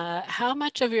question. How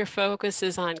much of your focus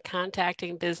is on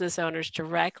contacting business owners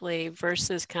directly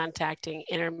versus contacting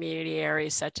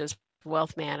intermediaries such as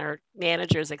wealth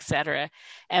managers, et cetera?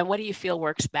 And what do you feel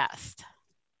works best?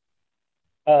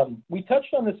 We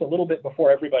touched on this a little bit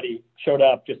before everybody showed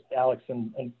up, just Alex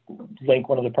and Link,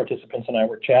 one of the participants, and I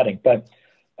were chatting. But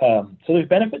so there's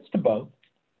benefits to both.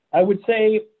 I would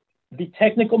say the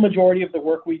technical majority of the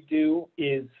work we do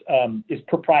is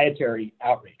proprietary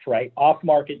outreach, right?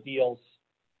 Off-market deals,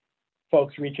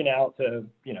 folks reaching out to,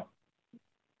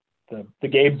 the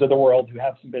Gabes of the world who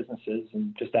have some businesses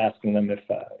and just asking them if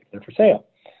they're for sale.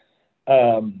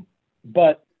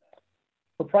 But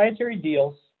proprietary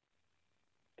deals,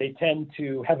 they tend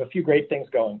to have a few great things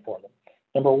going for them.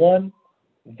 Number one,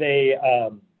 they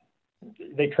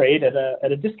trade at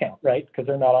a discount, right? Because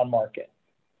they're not on market.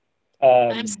 Oh,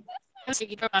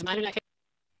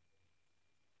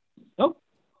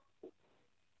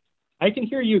 I can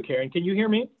hear you, Karen. Can you hear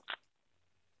me?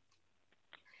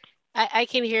 I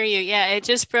can hear you. Yeah, it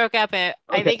just broke up. I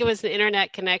think it was the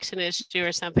internet connection issue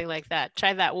or something like that.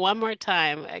 Try that one more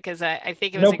time because I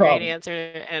think it was great answer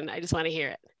and I just want to hear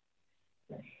it.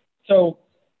 So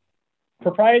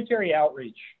proprietary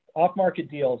outreach,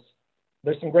 off-market deals,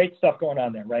 there's some great stuff going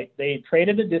on there, right? They trade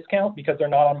at a discount because they're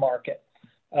not on market.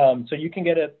 So you can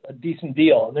get a decent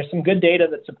deal. And there's some good data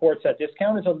that supports that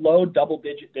discount is a low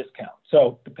double-digit discount.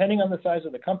 So depending on the size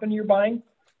of the company you're buying,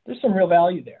 there's some real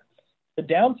value there. The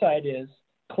downside is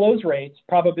close rates,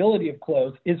 probability of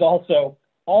close is also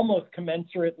almost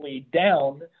commensurately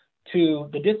down to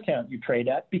the discount you trade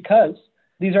at because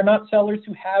these are not sellers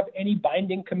who have any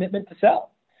binding commitment to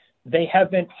sell. They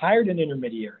haven't hired an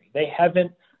intermediary. They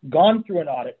haven't gone through an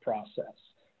audit process.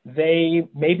 They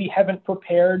maybe haven't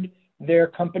prepared their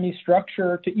company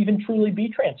structure to even truly be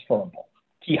transferable.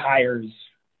 Key hires,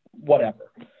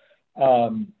 whatever.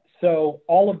 So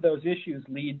all of those issues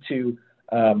lead to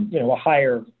a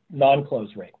higher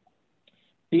non-close rate.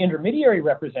 The intermediary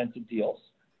represented deals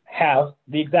have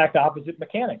the exact opposite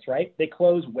mechanics, right? They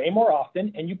close way more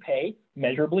often and you pay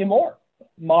measurably more,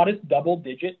 modest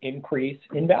double-digit increase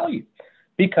in value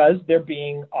because they're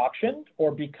being auctioned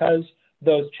or because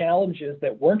those challenges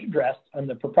that weren't addressed on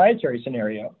the proprietary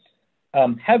scenario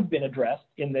have been addressed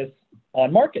in this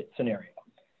on-market scenario.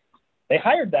 They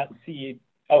hired that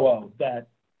COO that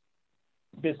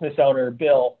business owner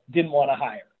Bill didn't want to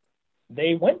hire.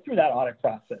 They went through that audit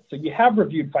process. So you have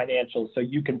reviewed financials so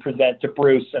you can present to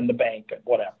Bruce and the bank and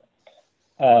whatever.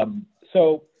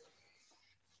 So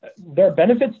there are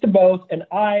benefits to both. And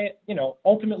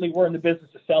ultimately we're in the business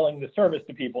of selling the service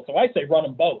to people. So I say run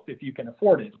them both if you can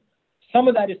afford it. Some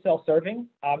of that is self-serving,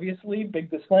 obviously, big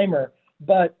disclaimer,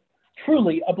 but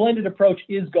truly a blended approach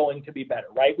is going to be better,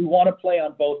 right? We want to play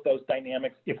on both those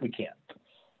dynamics if we can.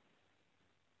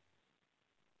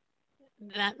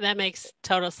 That makes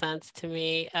total sense to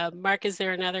me. Mark, is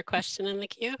there another question in the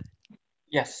queue?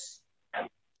 Yes.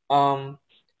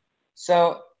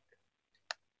 So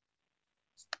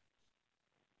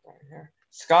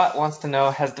Scott wants to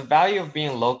know, has the value of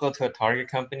being local to a target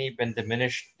company been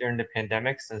diminished during the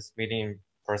pandemic since meeting in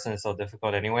person is so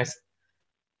difficult anyways?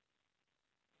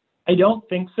 I don't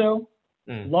think so.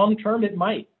 Long term, it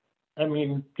might. I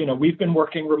mean, we've been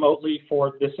working remotely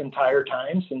for this entire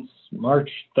time since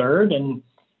March 3rd, and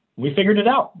we figured it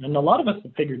out. And a lot of us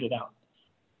have figured it out.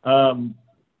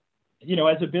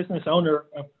 As a business owner,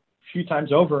 a few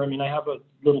times over, I have a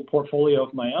little portfolio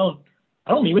of my own.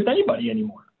 I don't meet with anybody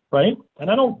anymore, right? And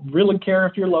I don't really care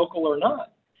if you're local or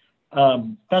not.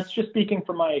 That's just speaking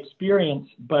from my experience.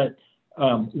 But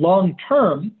long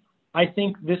term, I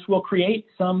think this will create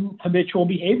some habitual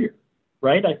behavior.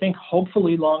 Right. I think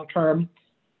hopefully long term,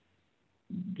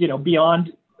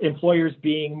 beyond employers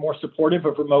being more supportive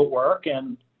of remote work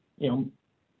and,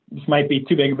 this might be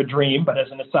too big of a dream, but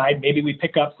as an aside, maybe we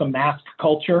pick up some mask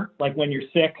culture, like when you're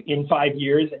sick in 5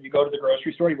 years and you go to the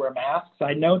grocery store, you wear a mask.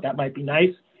 Side note, that might be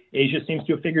nice. Asia seems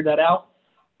to have figured that out.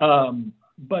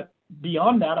 But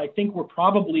beyond that, I think we're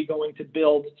probably going to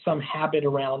build some habit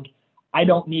around, I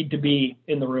don't need to be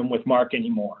in the room with Mark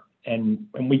anymore. And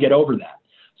we get over that.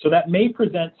 So that may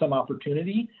present some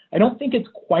opportunity. I don't think it's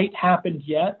quite happened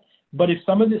yet, but if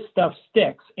some of this stuff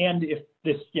sticks and if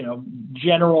this,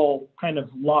 general kind of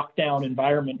lockdown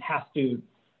environment has to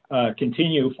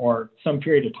continue for some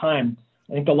period of time,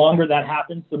 I think the longer that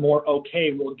happens, the more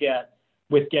okay we'll get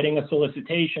with getting a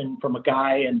solicitation from a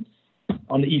guy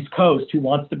on the East Coast who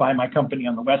wants to buy my company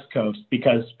on the West Coast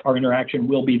because our interaction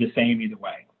will be the same either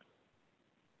way.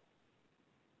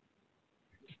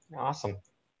 Awesome.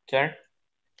 Karen?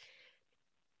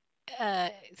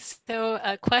 So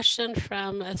a question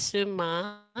from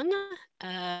Suman,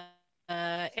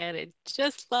 and it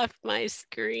just left my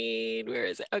screen. Where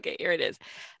is it? Okay, here it is.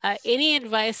 Any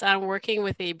advice on working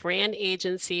with a brand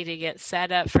agency to get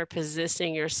set up for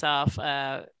positioning yourself?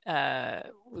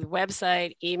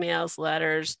 Website, emails,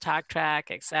 letters, talk track,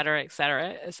 et cetera,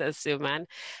 says Suman.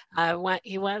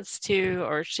 He wants to,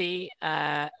 or she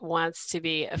wants to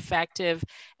be effective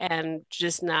and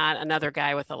just not another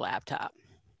guy with a laptop.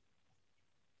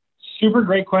 Super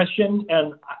great question,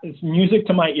 and it's music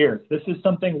to my ears. This is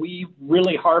something we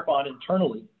really harp on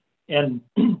internally. And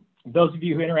those of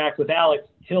you who interact with Alex,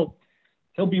 he'll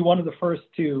be one of the first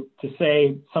to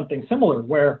say something similar,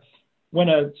 where when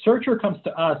a searcher comes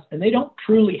to us and they don't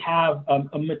truly have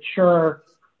a mature,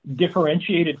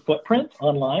 differentiated footprint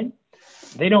online,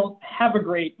 they don't have a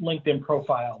great LinkedIn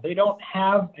profile, they don't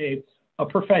have a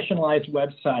professionalized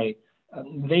website,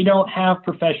 they don't have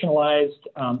professionalized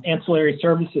ancillary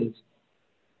services,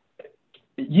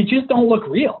 you just don't look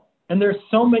real. And there's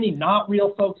so many not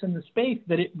real folks in the space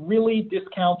that it really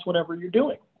discounts whatever you're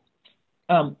doing.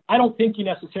 I don't think you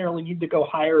necessarily need to go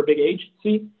hire a big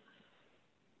agency,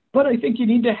 but I think you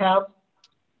need to have,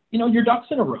 your ducks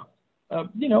in a row. A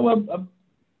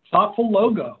thoughtful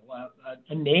logo,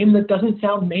 a name that doesn't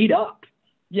sound made up.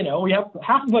 We have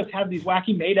half of us have these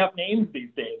wacky made up names these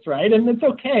days, right? And it's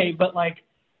okay, but like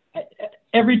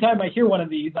every time I hear one of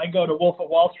these, I go to Wolf of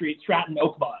Wall Street, Stratton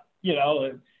Oakmont.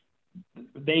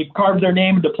 They carved their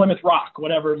name into Plymouth Rock,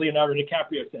 whatever Leonardo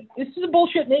DiCaprio said. This is a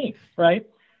bullshit name, right?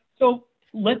 So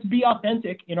let's be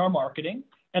authentic in our marketing,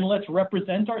 and let's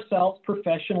represent ourselves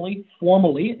professionally,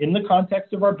 formally, in the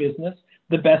context of our business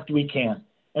the best we can.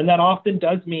 And that often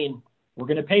does mean we're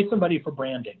going to pay somebody for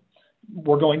branding.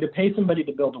 We're going to pay somebody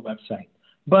to build a website.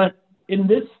 But in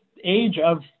this age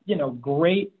of,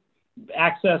 great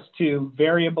access to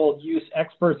variable use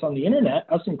experts on the internet,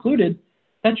 us included,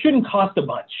 that shouldn't cost a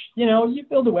bunch. You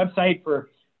build a website for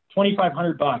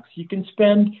 $2,500. You can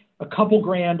spend a couple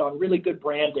grand on really good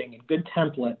branding and good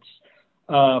templates.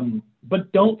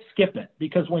 But don't skip it,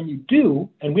 because when you do,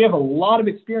 and we have a lot of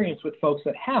experience with folks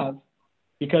that have,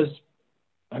 because,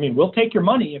 we'll take your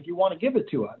money if you want to give it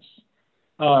to us.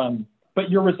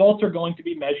 But your results are going to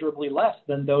be measurably less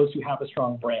than those who have a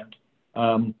strong brand,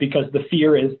 because the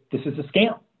fear is this is a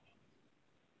scam.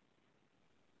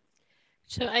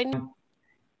 So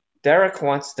Derek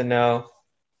wants to know,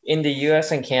 in the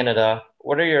US and Canada,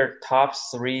 what are your top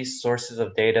 3 sources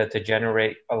of data to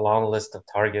generate a long list of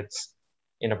targets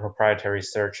in a proprietary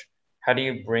search? How do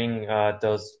you bring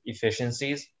those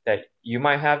efficiencies that you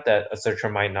might have that a searcher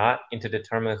might not, and to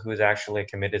determine who's actually a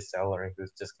committed seller and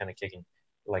who's just kind of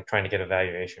trying to get a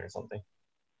valuation or something?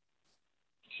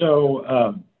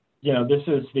 So, this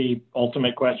is the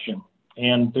ultimate question.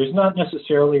 And there's not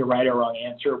necessarily a right or wrong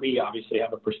answer. We obviously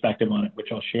have a perspective on it, which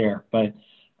I'll share. But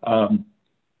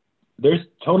there's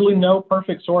totally no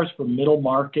perfect source for middle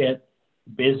market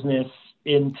business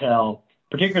intel,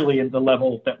 particularly at the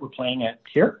level that we're playing at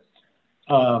here.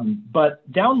 But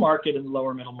down market and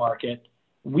lower middle market,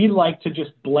 we like to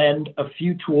just blend a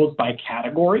few tools by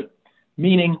category,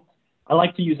 meaning I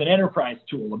like to use an enterprise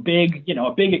tool, a big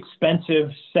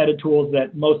expensive set of tools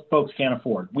that most folks can't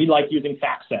afford. We like using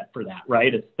FactSet for that,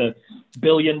 right? It's the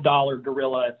billion-dollar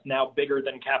gorilla. It's now bigger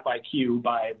than CapIQ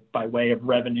by way of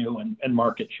revenue and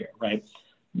market share, right?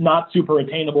 Not super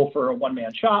attainable for a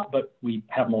one-man shop, but we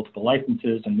have multiple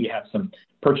licenses and we have some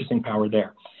purchasing power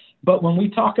there. But when we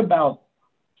talk about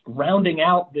rounding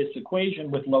out this equation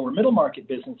with lower middle market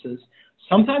businesses,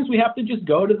 sometimes we have to just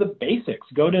go to the basics,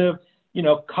 go to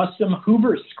custom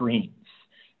Hoover screens,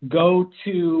 go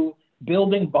to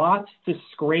building bots to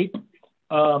scrape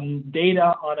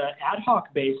data on an ad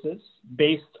hoc basis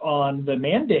based on the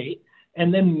mandate,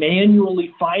 and then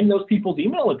manually find those people's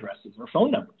email addresses or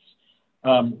phone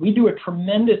numbers. We do a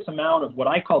tremendous amount of what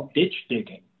I call ditch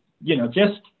digging,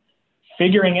 just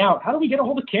figuring out, how do we get a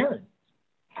hold of Karen?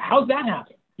 How's that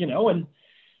happen? And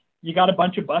you got a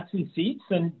bunch of butts and seats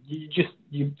and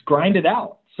you grind it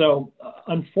out. So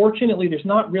unfortunately, there's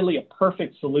not really a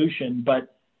perfect solution,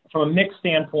 but from a mixed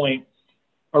standpoint,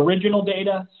 original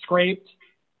data, scraped,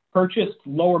 purchased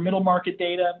lower middle market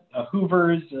data,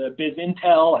 Hoover's, Biz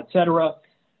Intel, et cetera,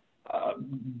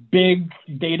 big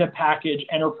data package,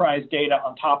 enterprise data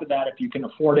on top of that, if you can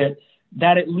afford it,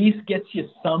 that at least gets you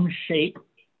some shape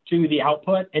to the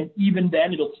output. And even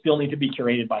then, it'll still need to be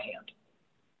curated by hand.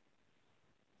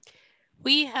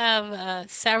 We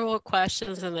have several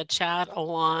questions in the chat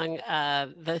along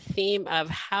the theme of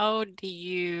how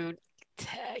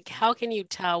can you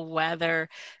tell whether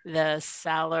the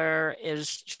seller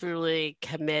is truly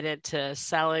committed to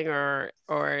selling or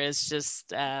is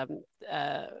just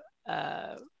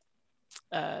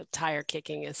tire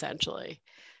kicking essentially?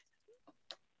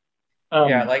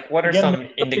 What are some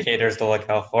indicators to look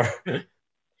out for?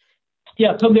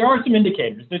 Yeah, so there are some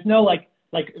indicators. There's no like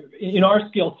in our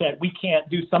skill set, we can't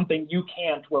do something you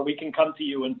can't, where we can come to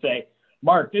you and say,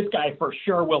 Mark, this guy for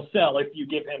sure will sell if you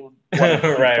give him.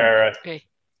 Right. Okay.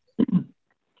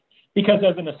 Because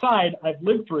as an aside, I've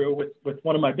lived through with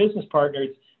one of my business partners,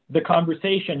 the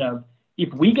conversation of,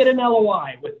 if we get an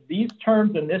LOI with these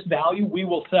terms and this value, we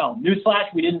will sell.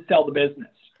 Newsflash, we didn't sell the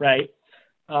business, right?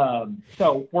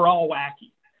 So we're all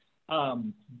wacky.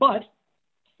 But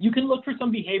you can look for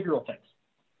some behavioral things.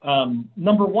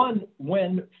 Number one,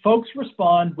 when folks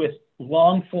respond with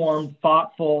long-form,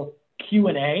 thoughtful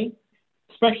Q&A,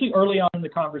 especially early on in the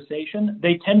conversation,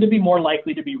 they tend to be more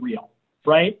likely to be real,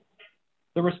 right?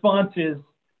 The response is,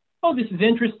 oh, this is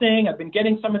interesting. I've been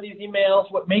getting some of these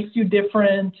emails. What makes you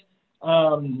different?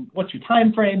 What's your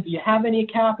time frame? Do you have any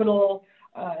capital?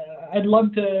 I'd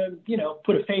love to,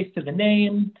 put a face to the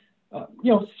name.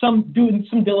 Doing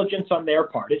some diligence on their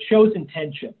part. It shows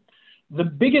intention. The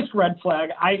biggest red flag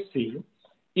I see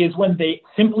is when they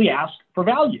simply ask for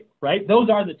value, right? Those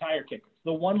are the tire kickers.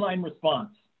 The one-line response.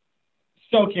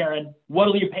 So, Karen,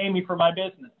 what'll you pay me for my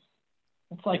business?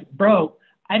 It's like, bro,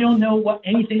 I don't know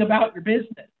anything about your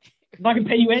business. I'm not going to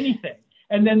pay you anything.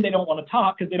 And then they don't want to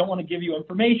talk because they don't want to give you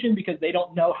information because they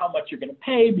don't know how much you're going to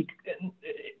pay.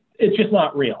 It's just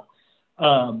not real.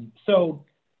 So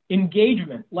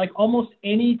engagement, like almost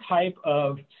any type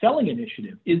of selling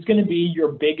initiative, is going to be your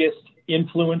biggest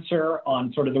influencer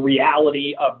on sort of the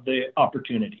reality of the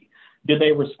opportunity. Do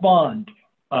they respond?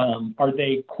 Are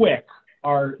they quick?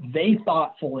 Are they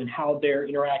thoughtful in how they're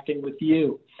interacting with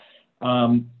you?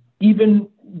 Even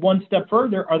one step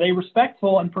further, are they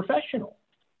respectful and professional?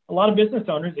 A lot of business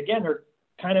owners, again, are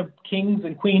kind of kings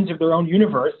and queens of their own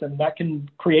universe, and that can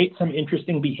create some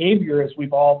interesting behavior, as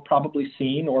we've all probably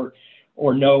seen or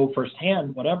know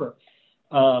firsthand, whatever.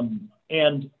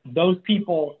 And those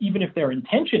people, even if their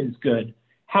intention is good,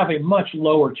 have a much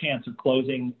lower chance of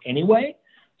closing anyway.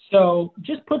 So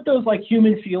just put those like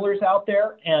human feelers out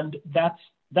there, and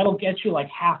that'll get you like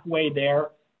halfway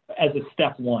there as a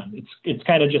step one. It's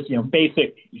kind of just,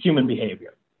 basic human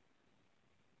behavior.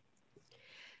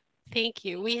 Thank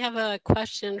you. We have a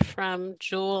question from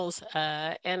Jules,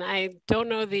 and I don't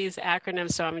know these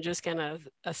acronyms, so I'm just going to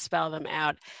spell them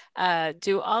out.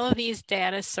 Do all of these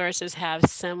data sources have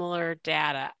similar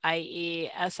data, i.e.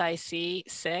 SIC,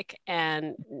 SIC,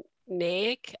 and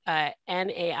NAIC,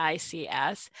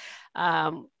 NAICS?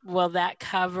 Will that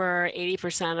cover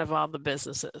 80% of all the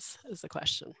businesses, is the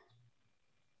question.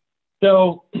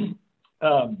 So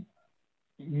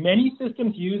many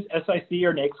systems use SIC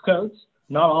or NAICS codes.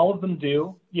 Not all of them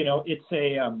do.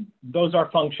 Those are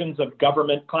functions of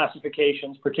government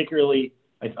classifications, particularly,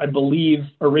 I believe,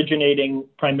 originating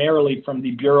primarily from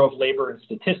the Bureau of Labor and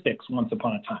Statistics once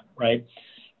upon a time, right?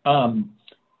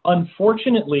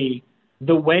 Unfortunately,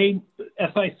 the way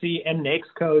SIC and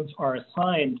NAICS codes are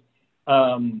assigned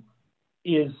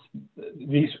is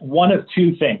one of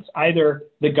two things. Either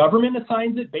the government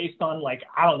assigns it based on, like,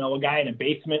 I don't know, a guy in a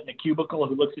basement in a cubicle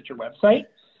who looks at your website,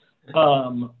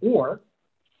 or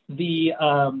the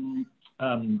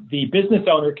business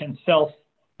owner can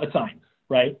self-assign,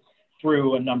 right,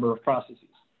 through a number of processes.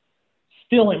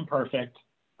 Still imperfect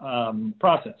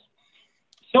process.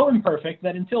 So imperfect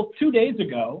that until 2 days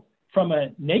ago, from a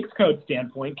NAICS code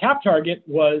standpoint, CapTarget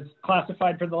was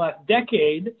classified for the last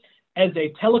decade as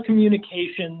a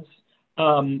telecommunications,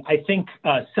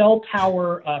 cell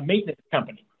tower maintenance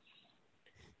company.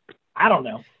 I don't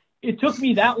know. It took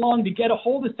me that long to get a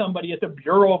hold of somebody at the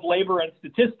Bureau of Labor and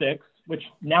Statistics, which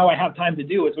now I have time to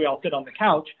do as we all sit on the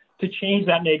couch, to change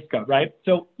that NAICS code, right?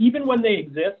 So even when they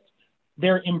exist,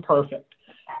 they're imperfect.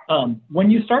 When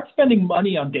you start spending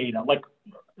money on data,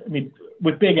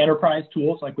 with big enterprise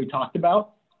tools like we talked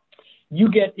about, you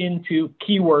get into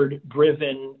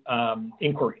keyword-driven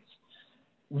inquiries.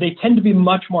 They tend to be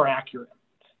much more accurate.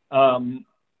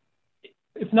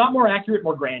 If not more accurate,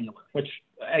 more granular, which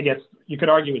I guess you could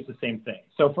argue is the same thing.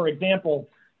 So for example,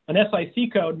 an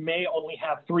SIC code may only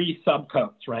have 3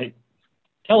 subcodes, right?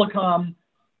 Telecom,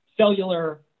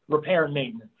 cellular, repair and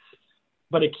maintenance.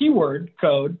 But a keyword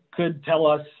code could tell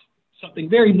us something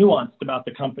very nuanced about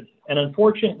the company. And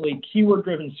unfortunately,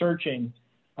 keyword-driven searching,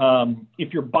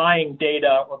 if you're buying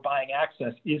data or buying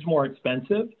access, is more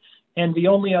expensive. And the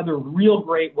only other real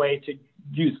great way to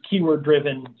use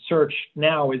keyword-driven search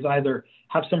now is either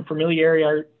have some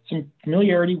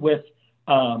familiarity with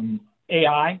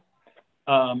AI,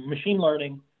 machine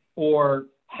learning, or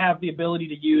have the ability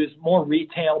to use more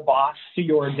retail bots to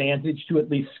your advantage to at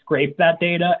least scrape that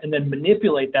data and then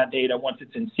manipulate that data once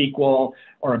it's in SQL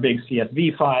or a big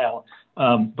CSV file.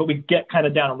 But we get kind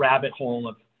of down a rabbit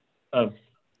hole of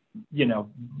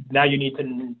now you need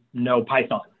to know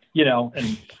Python,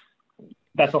 and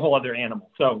that's a whole other animal.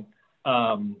 So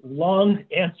long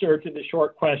answer to the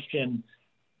short question.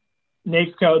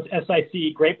 NAICS codes,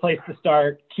 SIC, great place to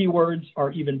start. Keywords are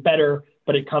even better,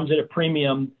 but it comes at a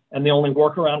premium, and the only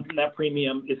workaround from that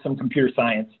premium is some computer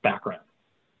science background.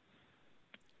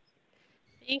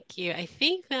 Thank you. I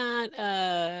think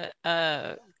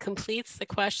that completes the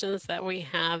questions that we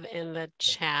have in the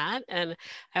chat. And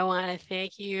I want to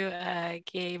thank you,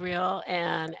 Gabriel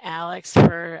and Alex,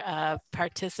 for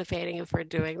participating and for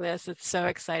doing this. It's so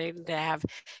exciting to have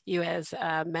you as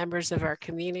members of our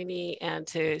community and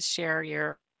to share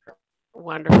your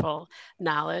wonderful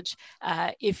knowledge.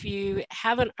 If you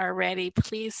haven't already,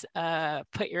 please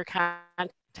put your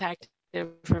contact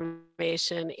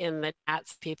information in the chat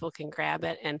so people can grab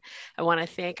it. And I want to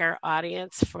thank our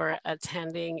audience for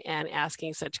attending and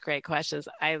asking such great questions.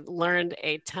 I learned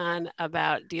a ton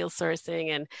about deal sourcing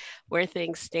and where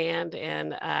things stand.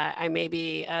 And I may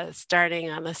be starting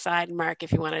on the side, Mark,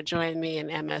 if you want to join me in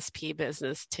MSP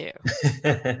business too.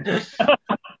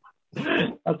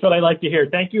 That's what I like to hear.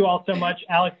 Thank you all so much.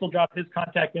 Alex will drop his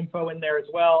contact info in there as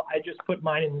well. I just put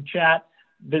mine in the chat.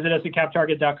 Visit us at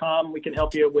captarget.com. We can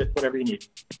help you with whatever you need.